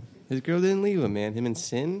left him. His girl didn't leave him, man. Him and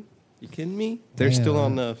Sin. You kidding me? They're Damn. still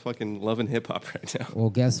on fucking Love and Hip Hop right now. Well,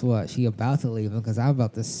 guess what? She about to leave him because I'm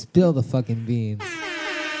about to spill the fucking beans.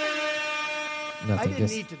 Nothing. I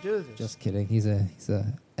didn't need to do this. Just kidding. He's a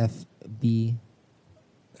FBM,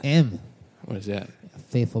 What is that? a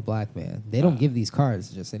faithful black man. They don't give these cards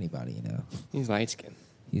to just anybody, you know. He's light skinned.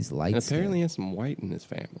 He's light. And apparently he has some white in his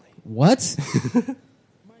family. What?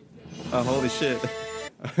 Oh, holy shit.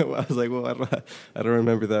 I was like, well, I don't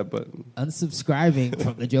remember that, but Unsubscribing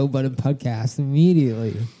from the Joe Budden podcast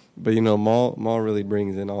immediately. But you know, Maul really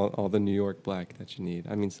brings in all the New York black that you need.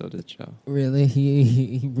 I mean, so does Joe. Really?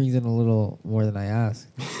 He brings in a little more than I asked.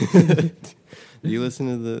 Do you listen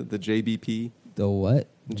to the JBP? The what?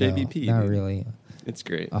 JBP, No, not dude. really. It's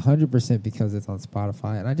great. 100% because it's on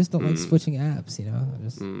Spotify, and I just don't like switching apps. You know,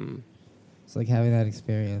 it's like having that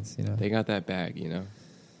experience. You know, They got that bag, you know.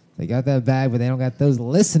 they got that bag, but they don't got those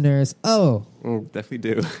listeners. Oh, Definitely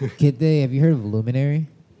do. kid, have you heard of Luminary?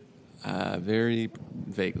 Very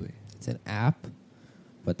vaguely. It's an app,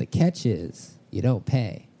 but the catch is you don't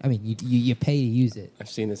pay. I mean, you pay to use it, I've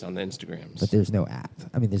seen this on the Instagrams. but there's no app.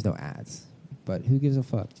 I mean, there's no ads. But who gives a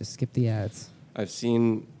fuck? Just skip the ads. I've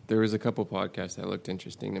seen there was a couple podcasts that looked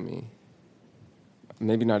interesting to me.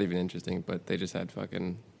 Maybe not even interesting, but they just had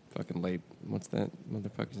fucking late. What's that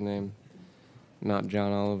motherfucker's name? Not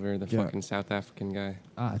John Oliver, the Yeah. fucking South African guy.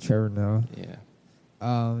 Trevor Noah. Yeah.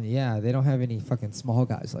 Yeah, they don't have any fucking small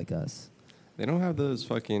guys like us. They don't have those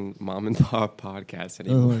fucking mom and pop podcasts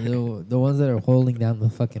anymore. The ones that are holding down the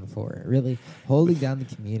fucking fort. Really holding down the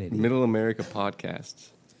community. Middle America podcasts.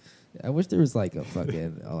 I wish there was like a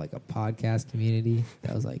fucking like a podcast community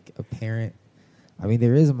that was like apparent. I mean,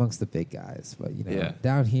 there is amongst the big guys, but you know, Yeah.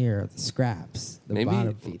 down here, the scraps, the Maybe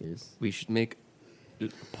bottom feeders. We should make a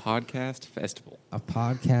podcast festival. A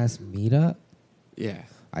podcast meetup. Yeah.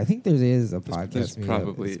 I think there is a There's podcast meetup.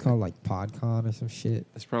 probably- It's called like PodCon or some shit.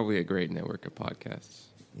 That's probably a great network of podcasts.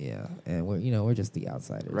 Yeah, and we're just the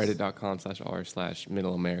outsiders.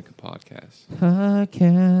 Reddit.com/r/Middle America podcast.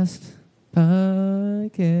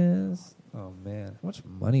 Podcast. Oh man, how much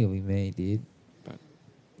money have we made, dude? But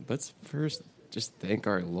let's first just thank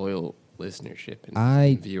our loyal listenership and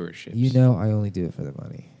viewership. You know, I only do it for the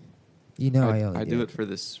money. You know, I only I do do it for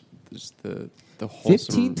this the wholesome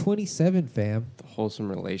 1527, fam. the wholesome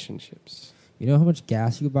relationships. You know how much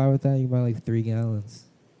gas you can buy with that? You can buy like 3 gallons.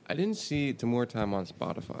 I didn't see To More Time on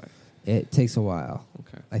Spotify. It takes a while,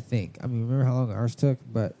 Okay. I think. I mean, remember how long ours took?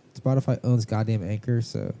 But Spotify owns goddamn Anchor,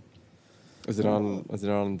 so Is it on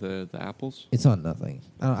the apples? it's on nothing.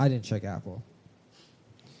 I didn't check Apple.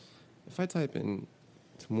 If I type in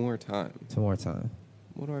To More Time, To More Time.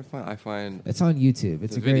 what do I find? I find It's on YouTube.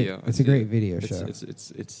 It's the a great. video. It's I a great see it. video It's- show.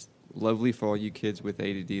 It's lovely for all you kids with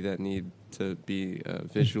ADD that need to be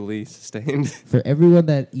visually sustained. For everyone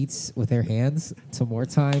that eats with their hands, Some More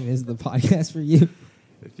Time is the podcast for you.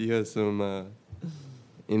 If you have some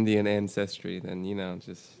Indian ancestry, then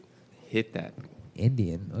just hit that.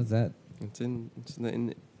 Indian, what's that?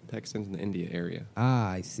 In Pakistan's in the India area. Ah,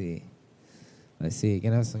 I see.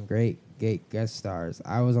 Gonna have some great guest stars.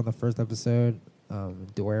 I was on the first episode.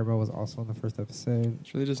 Duermo was also on the first episode.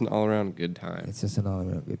 It's really just an all around good time. It's just an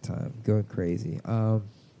all-around good time. Going crazy.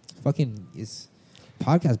 Fucking is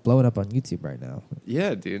podcast blowing up on YouTube right now.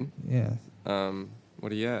 Yeah, dude. Yeah.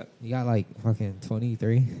 What are you at? You got like fucking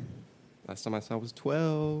 23. Last time I saw was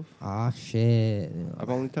 12. Ah, shit. I've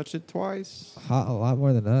only touched it twice. A lot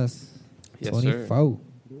more than us. Yes, 24. sir.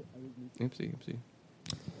 Oopsie.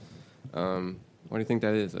 What do you think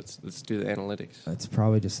that is? Let's do the analytics. It's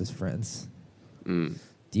probably just his friends. Mm.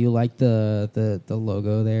 Do you like the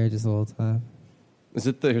logo there just the whole time? Is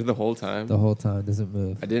it there the whole time? The whole time. It doesn't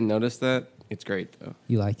move. I didn't notice that. It's great though.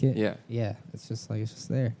 You like it? Yeah. Yeah. It's just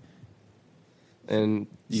there. And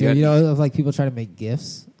So if like people try to make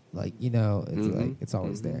GIFs, like it's Mhm. like it's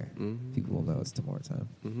always Mhm. there. Mhm. People will know it's Some More Time.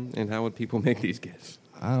 Mm-hmm. And how would people make these gifs?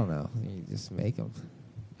 I don't know. You just make them.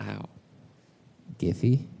 How?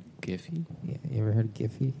 Giphy. Giphy? Yeah. You ever heard of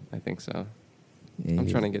Giphy? I think so. Yeah, I'm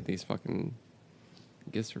trying to get these fucking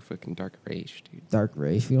gifts for fucking Dark Rage, dude. Dark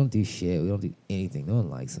Race. We don't do shit. We don't do anything. No one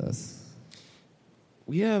likes us.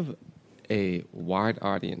 We have a wide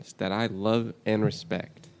audience that I love and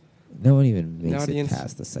respect. No one even The makes it audience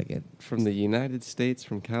past the second. from the United States,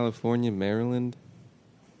 from California, Maryland,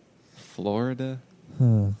 Florida,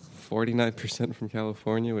 Huh. 49% from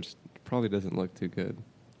California, which probably doesn't look too good.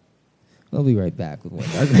 We'll be right back with more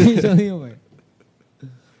Dark Race on the air.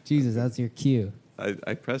 Jesus, that's your cue.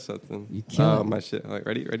 I pressed something. You killed it. my shit. Like,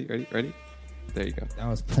 ready? There you go. That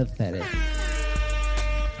was pathetic.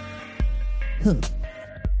 Huh.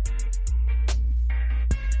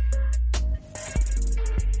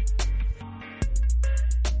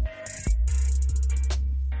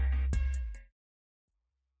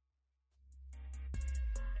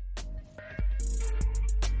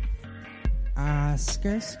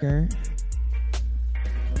 Skirt.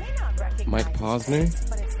 You may not recognize Mike his Posner? face,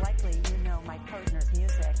 but it's likely you know Mike Posner's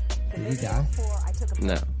music. The Did he video die? for I Took a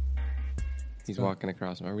No. Pill He's So- walking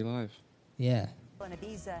across. Are we live? Yeah. in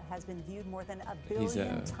Ibiza has been viewed more than a He's,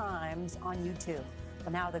 billion times on YouTube.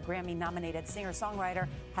 But now the Grammy-nominated singer-songwriter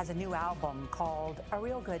has a new album called A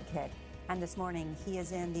Real Good Kid. And this morning, he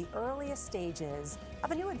is in the earliest stages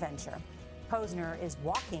of a new adventure. Posner is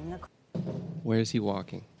walking Where is he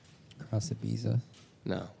walking? Across Ibiza.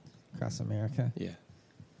 No. Across America. Yeah.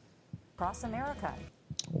 across America.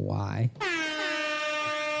 Why?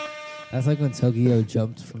 That's like when Tokyo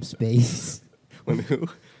jumped from space. When who?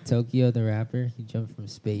 Tokyo, the rapper, he jumped from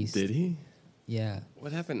space. Did he? Yeah.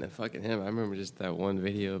 What happened to fucking him? I remember just that one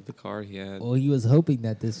video of the car he had. Well, he was hoping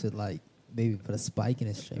that this would like maybe put a spike in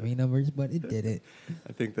his streaming numbers, but it didn't.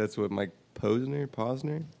 I think that's what Mike Posner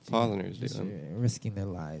is Just doing. risking their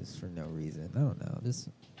lives for no reason. I don't know.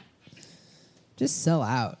 Just sell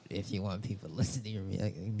out if you want people to listen to your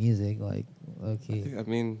music. Like, okay. I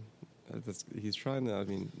mean, he's trying to. I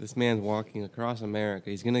mean, this man's walking across America.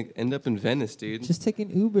 He's gonna end up in Venice, dude. Just take an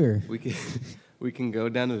Uber. We can go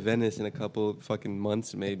down to Venice in a couple fucking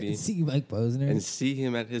months, maybe, See Mike Posner. and see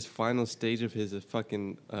him at his final stage of his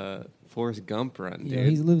fucking Forrest Gump run, dude. Yeah,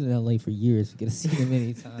 he's lived in LA for years. We could have seen him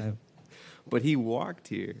anytime. But he walked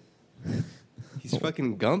here. He's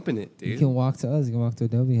fucking gumping it, He dude. can walk to us. He can walk to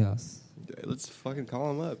Adobe House. Let's fucking call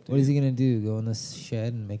him up, dude. What is he gonna do? Go in the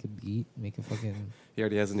shed and make a beat? Make a fucking. He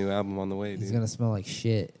already has a new album on the way, He's dude. gonna smell like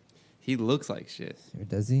shit. He looks like shit. Or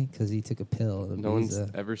does he? Because he took a pill. at No one's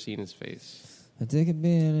Ibiza. ever seen his face. I took a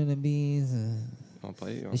pill in the beans. I'll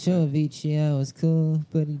play it. The show Avicii, I was cool,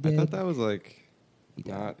 but he I dead. thought that was like He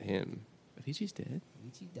died. not him. Avicii's dead.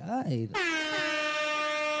 Avicii died.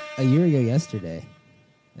 A year ago yesterday.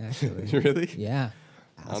 Actually. Really? Yeah.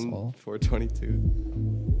 On Asshole.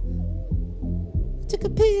 422. Took a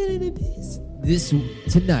pill in the beans. This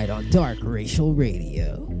tonight on Dark Racial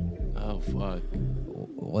Radio. Oh fuck.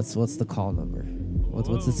 What's the call number?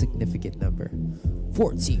 What's the significant number?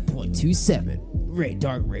 14.27.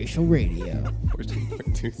 Dark Racial Radio.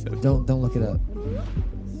 14.27. Don't look it up.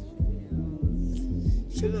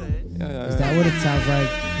 Yeah, Is that what it sounds like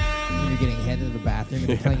when you're getting headed to the bathroom and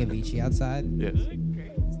you're playing Avicii outside? Yes.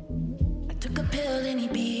 I took a pill in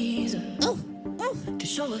Ibiza to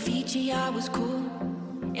show Avicii I was cool.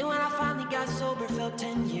 And when I finally got sober, felt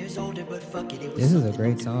 10 years older, but fuck it, it was This is a something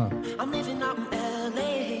great to do. song. I'm living out in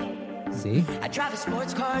LA. See? I drive a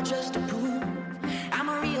sports car just to prove I'm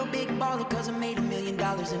a real big baller 'cause I made $1 million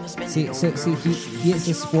in the spending. See, he has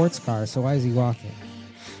a sports car, so why is he walking?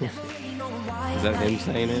 Is that him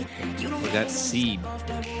saying it? Or is that Seed?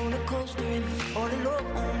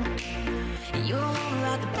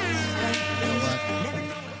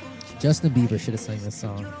 Justin Bieber should have sang this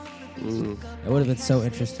song. It would have been so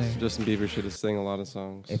interesting Justin Bieber should have sang a lot of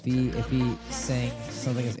songs. if he sang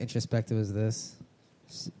something as introspective as this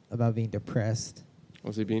about being depressed.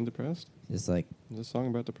 Was he being depressed? Just like Is this song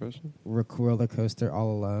about depression? roller coaster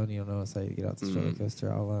all alone. You don't know it's like you get off the roller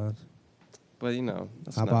coaster all alone. But you know,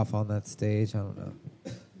 that's Hop not, off on that stage. I don't know.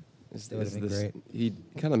 Is, It would've is been this, great. He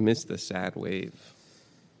kind of missed the sad wave.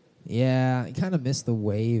 Yeah, I kind of missed the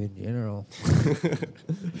wave in general.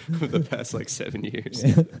 For the past like 7 years.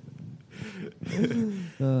 Stick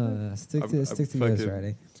to I'm fucking-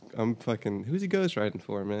 ghostwriting. I'm fucking. Who's he ghostwriting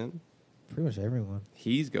for, man? Pretty much everyone.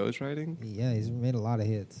 He's ghostwriting? Yeah, he's made a lot of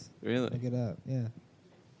hits. Really? Look it up. Yeah,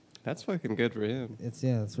 That's fucking good for him.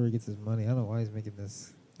 that's where he gets his money. I don't know why he's making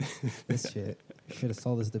this shit. Should have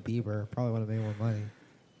sold this to Bieber. Probably would have made more money.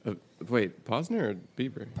 Wait, Posner or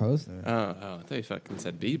Bieber? Posner. Oh, I thought you fucking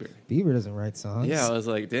said Bieber. Bieber doesn't write songs. Yeah, I was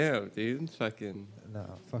like, damn, dude, fucking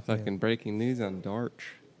fucking breaking news on Darch.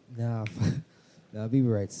 no, no.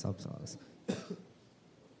 Bieber writes some songs.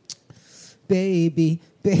 baby.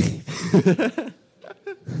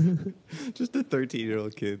 Just a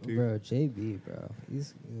 13-year-old kid, dude. Bro, JB, bro.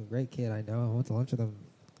 He's a great kid. I know. I went to lunch with him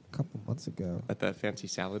a couple months ago. At that fancy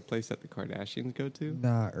salad place that the Kardashians go to?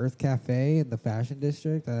 Nah, Earth Cafe in the Fashion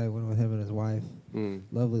District. I went with him and his wife. Mm.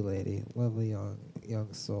 Lovely lady. Lovely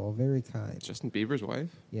young soul. Very kind. Justin Bieber's wife?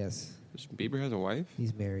 Yes. Justin Bieber has a wife?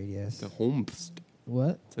 He's married, yes. To whomst.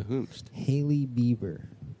 What? To whomst. Haley Bieber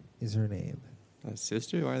is her name. A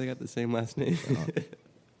sister? Why they got the same last name?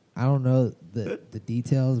 I don't know the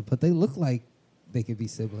details, but they look like they could be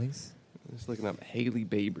siblings. Just looking up Haley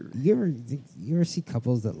Bieber. You ever see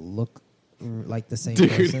couples that look like the same Dude.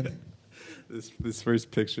 person? This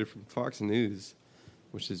first picture from Fox News,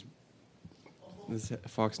 which is this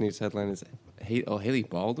Fox News headline is Haley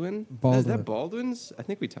Baldwin. Is that Baldwin's? I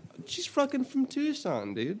think we talked. She's fucking from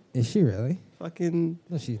Tucson, dude. Is she really? Fucking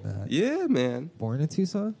No, she's not. yeah, man. Born in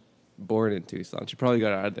Tucson? Born in Tucson. She probably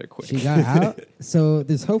got out of there quick. She got out, so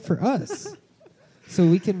there's hope for us. So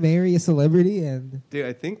we can marry a celebrity and Dude,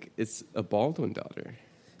 I think it's a Baldwin daughter.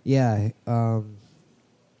 yeah,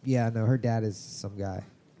 no, her dad is some guy,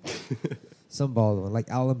 some Baldwin, like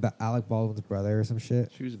Alec Baldwin's brother or some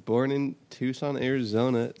shit. She was born in Tucson,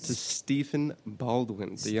 Arizona, to Stephen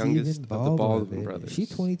Baldwin, the Stephen youngest of the Baldwin baby. brothers. She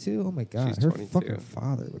 22. Oh my god, She's her 22. fucking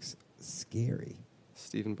father looks scary.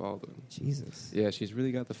 Stephen Baldwin. Jesus, Yeah, she's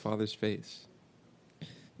really got the father's face.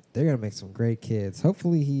 they're gonna make some great kids.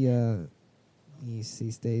 Hopefully he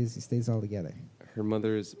stays all together. Her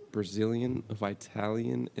mother is Brazilian of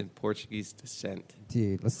Italian and Portuguese descent.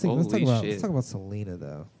 Dude, let's Holy talk shit. about Selena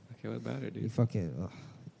though. Okay, what about her, You dude? fucking,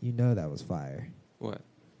 you know that was fire. What?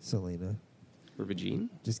 Selena For Vagine?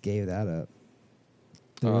 just gave that up.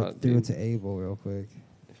 Threw it Dude. to Abel real quick.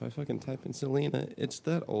 If I fucking type in Selena, it's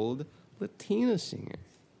that old Latina singer.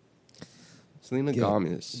 Selena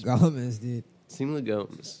Gomez. Gomez, dude. Selena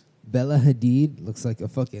Gomez. Bella Hadid looks like a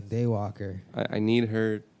fucking daywalker. I need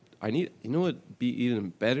her. You know what would be even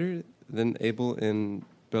better than Abel and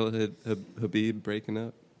Bella Hadid breaking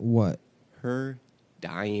up? What? Her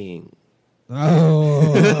dying.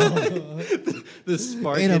 Oh, The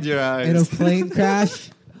spark in your eyes. in a plane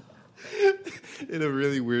crash. In a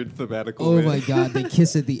really weird thematical Oh way. my god, they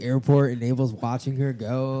kiss at the airport and Abel's watching her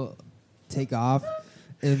take off.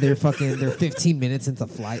 And they're 15 minutes into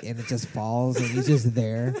flight and it just falls and he's just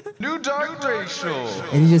there. New Dark Dre Show.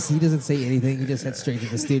 And he doesn't say anything. He just heads straight to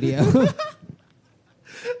the studio.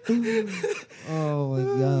 Oh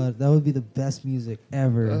my god, that would be the best music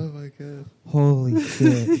ever. Oh my god. Holy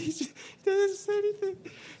shit. He doesn't say anything.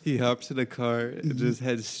 He hops in a car and just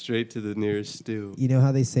heads straight to the nearest stew. You know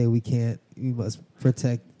how they say we must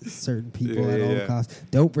protect certain people at all Yeah. costs?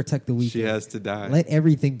 Don't protect the weekend. She has to die. Let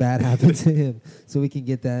everything bad happen to him so we can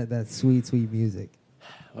get that sweet, sweet music.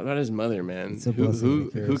 What about his mother, man? It's a blessing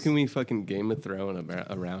and a Who curse. can we fucking Game of Thrones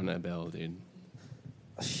around Abel, dude?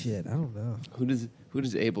 Shit, I don't know. Who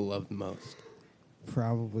does Abel love the most?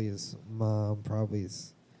 Probably his mom, probably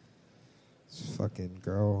his fucking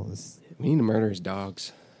girl. We need to murder his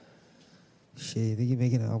dogs. Shit, you think he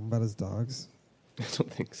make an album about his dogs? I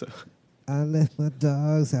don't think so. I left my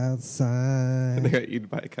dogs They outside. got eaten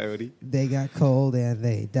by a coyote. They got cold and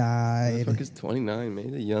they died. Motherfucker's 29,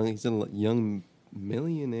 man. He's a young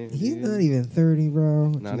millionaire. He's dude. not even 30, bro.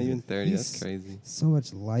 Not Jesus. even 30. That's He's crazy. So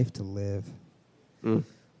much life to live. Mm.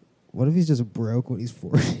 What if he's just broke when he's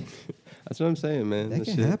 40? That's what I'm saying, man. That This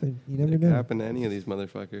can shit- happen. You never It can know. happen to any of these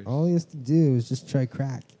motherfuckers. All he has to do is just try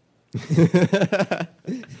crack.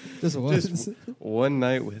 Just once. Just one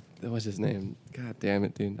night with what's his name? God damn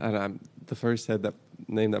it, dude! The first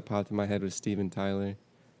name that popped in my head was Steven Tyler,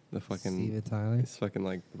 the fucking Steven Tyler. It's fucking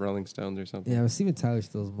like Rolling Stones or something. Yeah, but Steven Tyler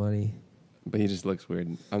steals money. But he just looks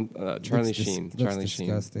weird. Charlie Looks Sheen. looks Charlie Sheen.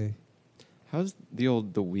 disgusting. How's the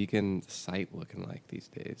Weeknd site looking like these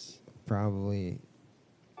days? Probably.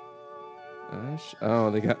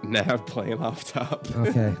 Oh, they got Nav playing off top.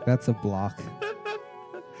 Okay, that's a block.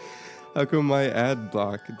 How come my ad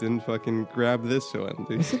block didn't fucking grab this one,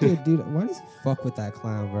 dude? What's the deal, dude? Why does he fuck with that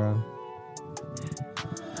clown, bro?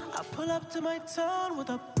 I pull up to my town with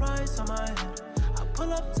a price on my head. I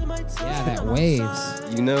pull up to my town. Yeah, that on my waves.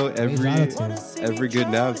 side. You know, Autotune. every good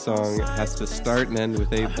Nav song has to start and end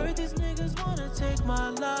with I Abel. heard these niggas wanna take my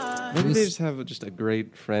life. Maybe we they s- just have just a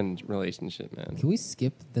great friend relationship, man. Can we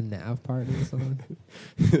skip the Nav part of the song?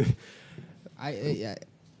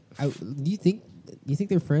 Do you think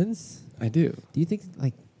they're friends? I do. Do you think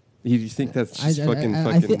like You think that's just I fucking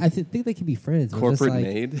think they can be friends. but just, corporate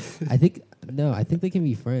like, made? I think they can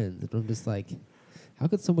be friends. But I'm just like, how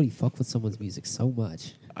could somebody fuck with someone's music so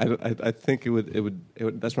much? I think it would.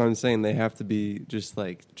 That's what I'm saying. They have to be just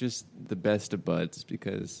the best of buds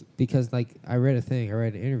because Because like I read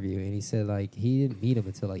an interview, and he said like he didn't meet him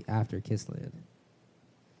until like after Kissland,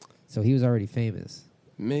 so he was already famous.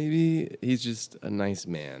 maybe he's just a nice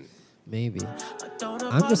man. Maybe. I don't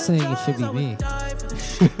I'm just saying it should be apologize, I me. would die for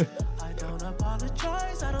this shit. I don't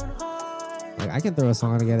apologize, I don't hide. Like I can throw a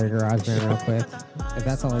song together in GarageBand real quick if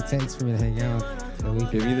that's all it takes for me to hang out. And we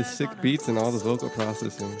Give can, me the sick beats and all the vocal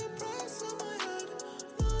processing.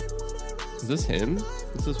 Is this him?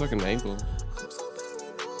 This is fucking Abel.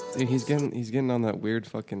 Dude, he's getting on that weird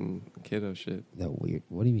fucking kiddo shit. that weird.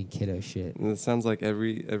 What do you mean kiddo shit? And it sounds like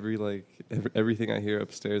everything I hear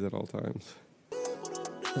upstairs at all times.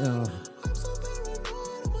 Oh,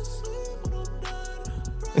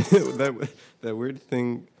 that weird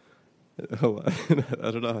thing. Hold on.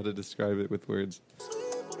 I don't know how to describe it with words.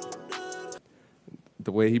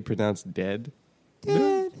 The way he pronounced dead.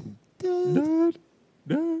 Dad. Dead.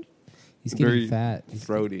 He's getting Very fat.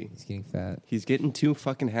 throaty. He's getting fat. He's getting too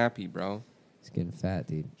fucking happy, bro. He's getting fat,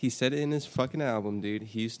 dude. He said it in his fucking album, dude.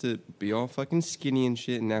 He used to be all fucking skinny and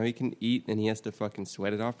shit, and now he can eat and he has to fucking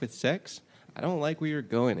sweat it off with sex. I don't like where you're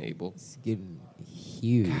going, Abel. He's getting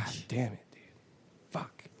huge. God damn it, dude.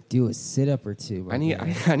 Fuck. Do a sit up or two. my I need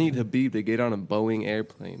man. I need Habib to get on a Boeing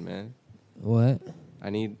airplane, man. What? I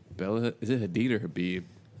need Bella. Is it Hadid or Habib?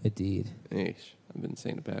 Indeed. Eesh, I've been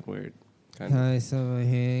saying a bad word. Kind of. Price of my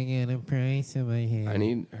hand and a price of my hand. I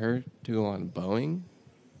need her to go on Boeing,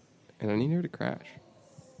 and I need her to crash.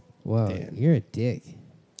 Whoa, Damn. you're a dick.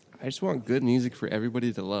 I just want good music for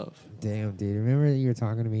everybody to love. Damn, dude. Remember that you were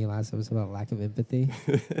talking to me last episode about lack of empathy?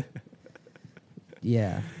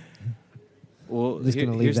 Yeah. Well, Just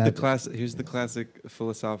gonna leave that- here's the classic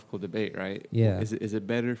philosophical debate, right? Yeah. Is it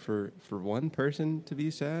better for one person to be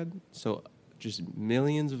sad, so just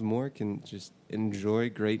millions of more can just enjoy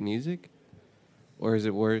great music, or is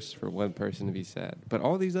it worse for one person to be sad, but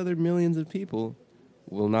all these other millions of people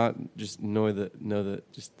will not just know the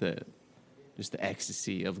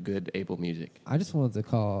ecstasy of good Abel music? I just wanted to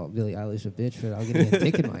call Billie Eilish a bitch without getting a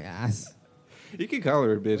dick in my ass. You can call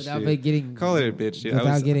her a bitch. Without dude. getting Call her a bitch. Dude.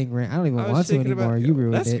 Without getting I don't even I was want to thinking anymore. about- You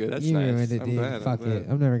ruined That's it. good. That's you nice. ruined it, I'm dude. glad, I'm Fuck glad. it.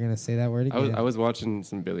 I'm never gonna say that word again. I was watching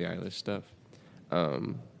some Billie Eilish stuff.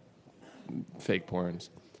 Fake porns.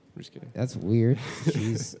 I'm just kidding. That's weird.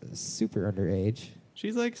 She's super underage.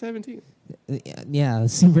 She's like 17. Yeah,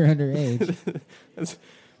 super underage.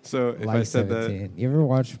 So if Like I said 17. You ever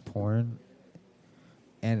watch porn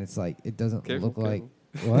and it's like it doesn't Careful, look like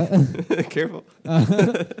careful. what? that, careful.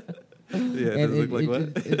 Yeah, it And doesn't look like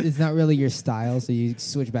what? it's not really your style, so you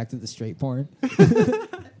switch back to the straight porn.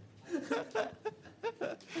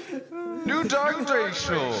 New Dr. Dre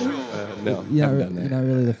Show. No, You're I've not, done that. you're not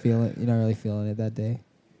really the feeling. You're not really feeling it that day.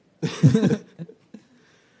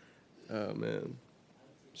 Oh man,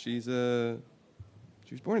 she was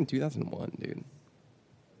born in 2001, dude.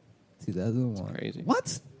 2001. That's crazy.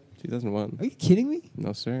 What? 2001. Are you kidding me?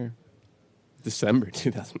 No sir. December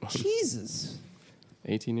 2001. Jesus.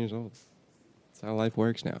 18 years old. That's how life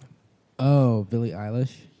works now. Oh, Billie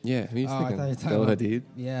Eilish. Yeah, who you Oh, I thinking? thought you were talking Bella about- Hadid.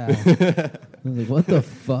 Yeah. I was like, what the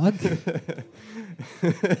fuck?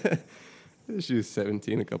 She was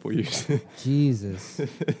 17 a couple years. Jesus.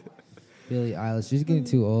 Billie Eilish. She's getting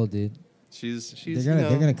too old, dude. she's They're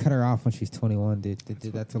gonna cut her off when she's 21, dude. They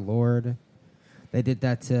did that to Lord. They did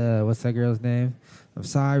that to, what's that girl's name? I'm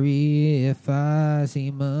sorry if I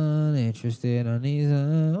seem uninterested on these.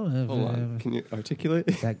 Hold on. Can you articulate?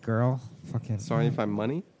 That girl? Fucking. Sorry if I'm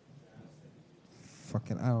money?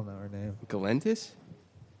 Fucking, I don't know her name. Galantis?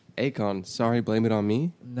 Akon, sorry, blame it on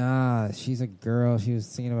me? Nah, she's a girl. She was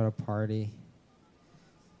singing about a party.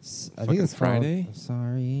 I think it's Friday? Called,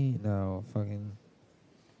 sorry. No, fucking.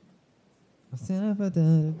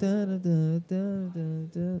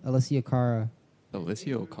 Alicia Cara.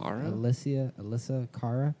 Alicia Cara? Alyssa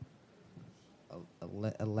Cara.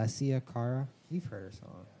 Alessia Cara. You've heard her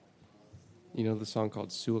song. You know the song called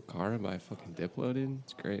Suakara by fucking Diplo, dude?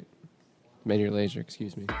 It's great. Major Lazer,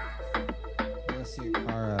 excuse me. Alessia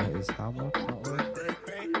Cara is how much?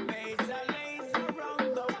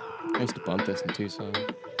 I used to bump this in Tucson.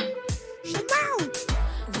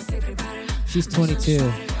 She's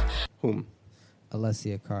 22. Whom?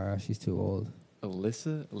 Alessia Cara. She's too old.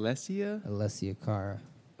 Alessia? Alessia Cara.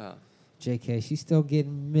 Ah. JK, she's still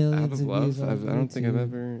getting Out millions of of Love? views on I don't think I've YouTube.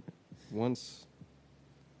 ever once.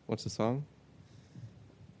 What's the song?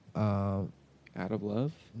 Out of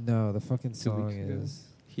Love? No, the fucking 2 song weeks ago? is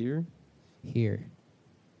Here? Here.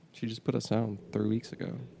 She just put a sound 3 weeks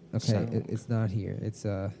ago. Okay, Sound. it's not here. It's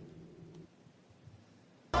that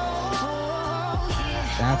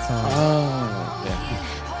song. Oh, yeah.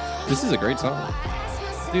 This is a great song,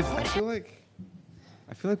 dude. I feel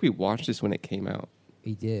like we watched this when it came out,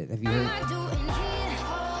 We did. Have you heard?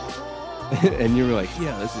 and you were like,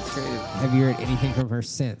 "Yeah, this is great." Have you heard anything from her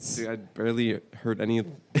since? Dude, I barely heard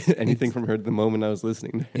anything from her the moment I was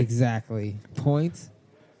listening to her. Exactly. Point.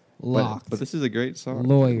 Locked. But this is a great song.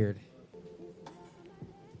 Lawyered.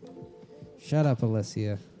 Shut up,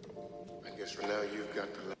 Alessia. I guess for now you've got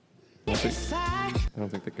to. I don't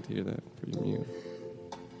think they could hear that for your mute.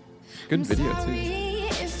 Good video too.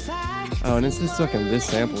 Oh, and it's this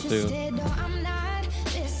sample too.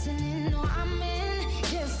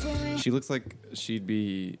 She looks like she'd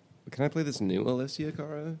be. Can I play this new Alessia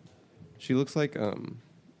Cara? She looks like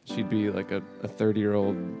she'd be like a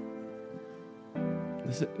 30-year-old.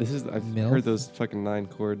 This is I've Milf? heard those fucking 4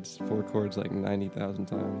 chords like 90,000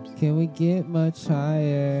 times. Can we get much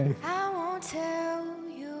higher? I won't tell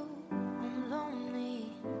you I'm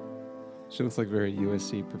lonely. She looks like a very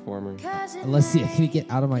USC performer. Alessia, can you get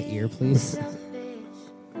out of my ear, please?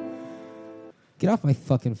 Get off my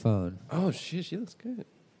fucking phone. Oh shit, she looks good.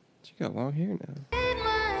 She got long hair now.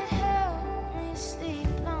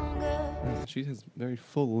 She has very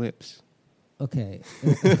full lips. Okay.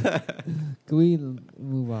 Can we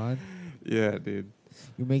move on? Yeah, dude.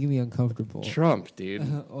 You're making me uncomfortable. Trump, dude.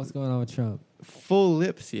 What's going on with Trump? Full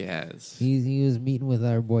lips he has. He was meeting with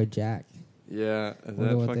our boy Jack. Yeah, is Wonder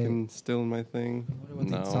that what fucking still my thing?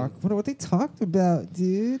 Wonder what they talked about,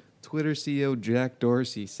 dude. Twitter CEO Jack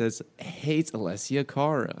Dorsey says hates Alessia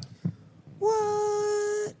Cara.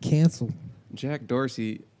 What? Canceled. Jack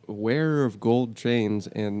Dorsey, wearer of gold chains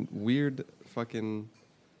and weird fucking...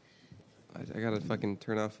 I gotta fucking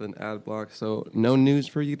turn off an ad block. So no news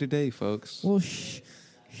for you today, folks. Well, shit.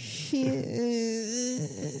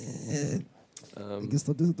 I guess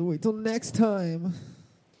I'll just have to wait till next time.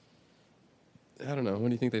 I don't know. What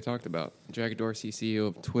do you think they talked about? Jack Dorsey, CEO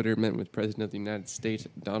of Twitter, met with President of the United States,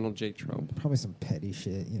 Donald J. Trump. Probably some petty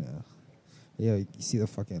shit, you know. Yeah, you see the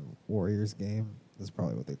fucking Warriors game? That's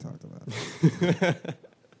probably what they talked about.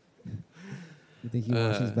 You think he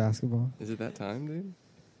watches basketball? Is it that time, dude?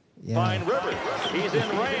 Yeah. Fine Rivers. He's in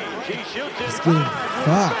range. He shoots it. He's getting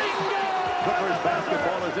fucked. Clippers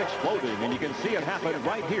basketball is exploding, and you can see it happen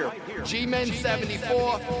right here. G-Men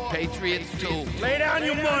 74, Patriots 2. Lay down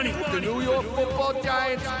your money. The New York Football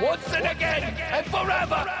Giants once and again and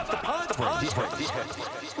forever.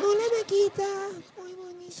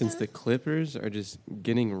 Since the Clippers are just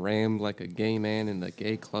getting rammed like a gay man in the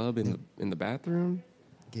gay club in the bathroom.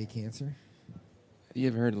 Gay cancer? You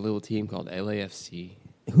ever heard of a little team called LAFC?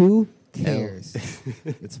 Who cares?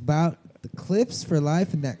 It's about the Clips for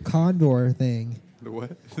life and that Condor thing. The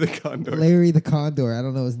what? The Condor. Larry the Condor. I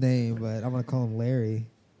don't know his name, but I'm going to call him Larry.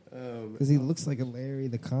 Because he looks like a Larry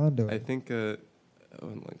the Condor. I think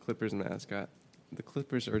Clippers mascot. The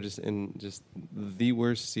Clippers are just in the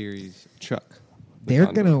worst series. Chuck. They're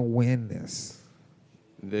going to win this.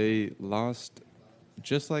 They lost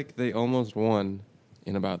just like they almost won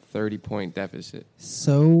in about 30-point deficit.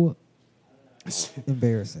 So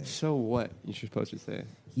embarrassing. So what? You're supposed to say.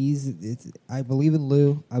 I believe in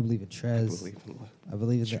Lou. I believe in Trez. I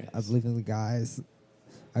believe in I believe in the guys.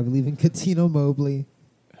 I believe in Cuttino Mobley.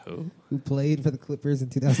 Who played for the Clippers in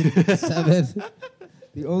 2007.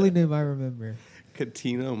 The only name I remember.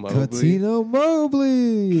 Cuttino Mobley. Cuttino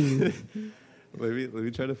Mobley. Let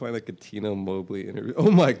me try to find like a Tino Mobley interview. Oh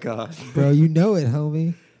my god, Bro, you know it,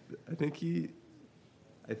 homie. I think he.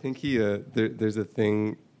 There's a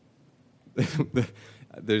thing.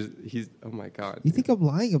 He's. Oh my god. You think I'm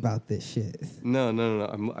lying about this shit? No.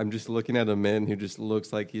 I'm just looking at a man who just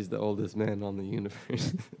looks like he's the oldest man on the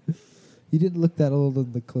universe. You didn't look that old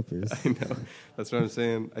in the Clippers. I know. That's what I'm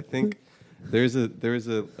saying. I think there's a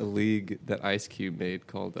league that Ice Cube made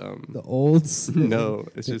called The Olds? No,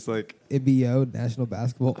 it's just like NBO, National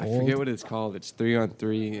Basketball I Old. forget what it's called. It's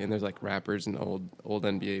 3-on-3 and there's like rappers and old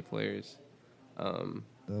NBA players. Oh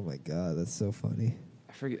my god, that's so funny.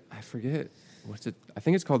 I forget. What's it? I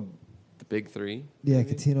think it's called the Big Three. Yeah,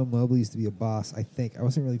 maybe? Catino Mobley used to be a boss, I think. I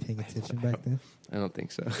wasn't really paying attention back then. I don't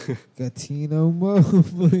think so. Catino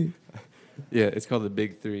Mobley. Yeah, it's called the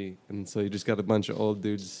Big Three, and so you just got a bunch of old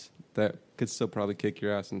dudes that could still probably kick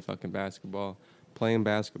your ass in fucking basketball, playing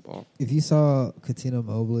basketball. If you saw Catino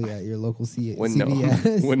Mobley at your local CVS,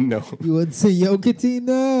 Wouldn't know. You would say, "Yo,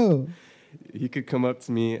 Catino." He could come up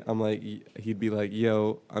to me. He'd be like,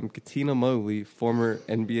 "Yo, I'm Catino Mobley, former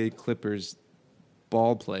NBA Clippers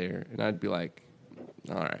ball player," and I'd be like,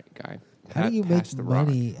 "All right, guy." How do you make pass the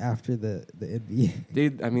money rock. after the NBA?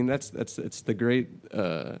 Dude? I mean, it's the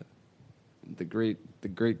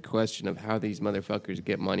great question of how these motherfuckers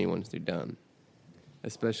get money once they're done.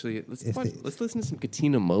 Especially, let's listen to some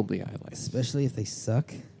Catino Mobley highlights. Especially if they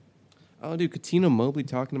suck. Oh, dude, Catino Mobley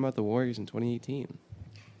talking about the Warriors in 2018.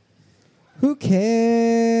 Who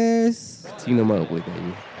cares? Catino Mobley,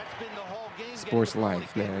 baby. Sports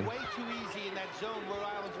life, man.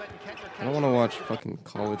 I don't want to watch fucking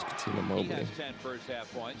college Catino Mobley.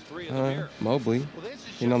 Mobley,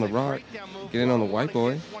 getting on the rock, getting on the white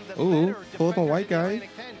boy. Ooh, pull up a white guy.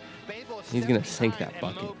 He's going to sink that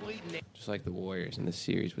bucket. Just like the Warriors in the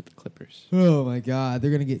series with the Clippers. Oh my god,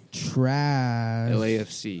 they're gonna get trashed.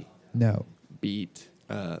 LAFC No. beat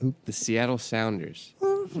the Seattle Sounders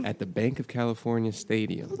at the Bank of California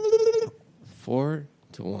Stadium 4-1.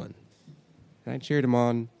 And I cheered them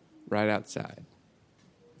on right outside.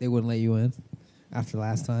 They wouldn't let you in after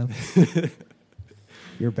last time.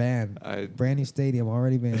 You're banned. Brand new stadium,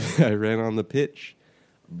 already banned. I ran on the pitch,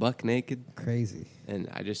 buck naked. Crazy. And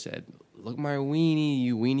I just said, "Look my weenie,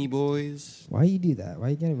 you weenie boys." Why you do that? Why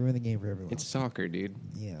you gotta ruin the game for everyone? It's soccer, dude.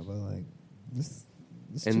 Yeah, but like this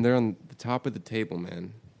And they're on the top of the table,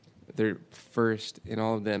 man. They're first in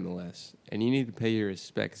all of the MLS. And you need to pay your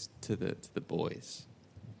respects to the boys.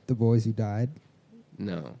 the boys who died.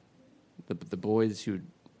 No. The boys who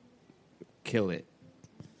kill it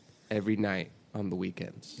every night on the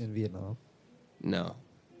weekends. In Vietnam. No.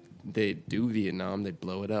 They do Vietnam. They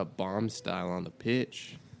blow it up bomb style on the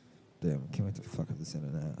pitch. Damn, can't wait to fuck up this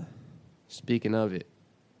internet. Speaking of it,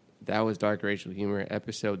 that was Dark Racial Humor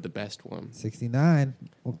episode, the best one. 69.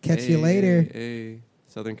 We'll catch you later. Hey,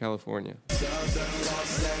 Southern California.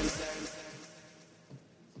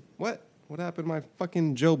 What? What happened to my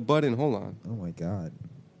fucking Joe Budden? Hold on. Oh my god.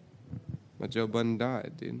 My Joe Budden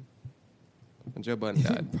died, dude. My Joe Budden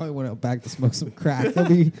died. Probably went out back to smoke some crack.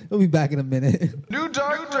 He'll be back in a minute. New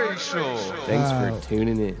Dark Racial. Thanks for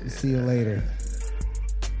tuning in. See you later.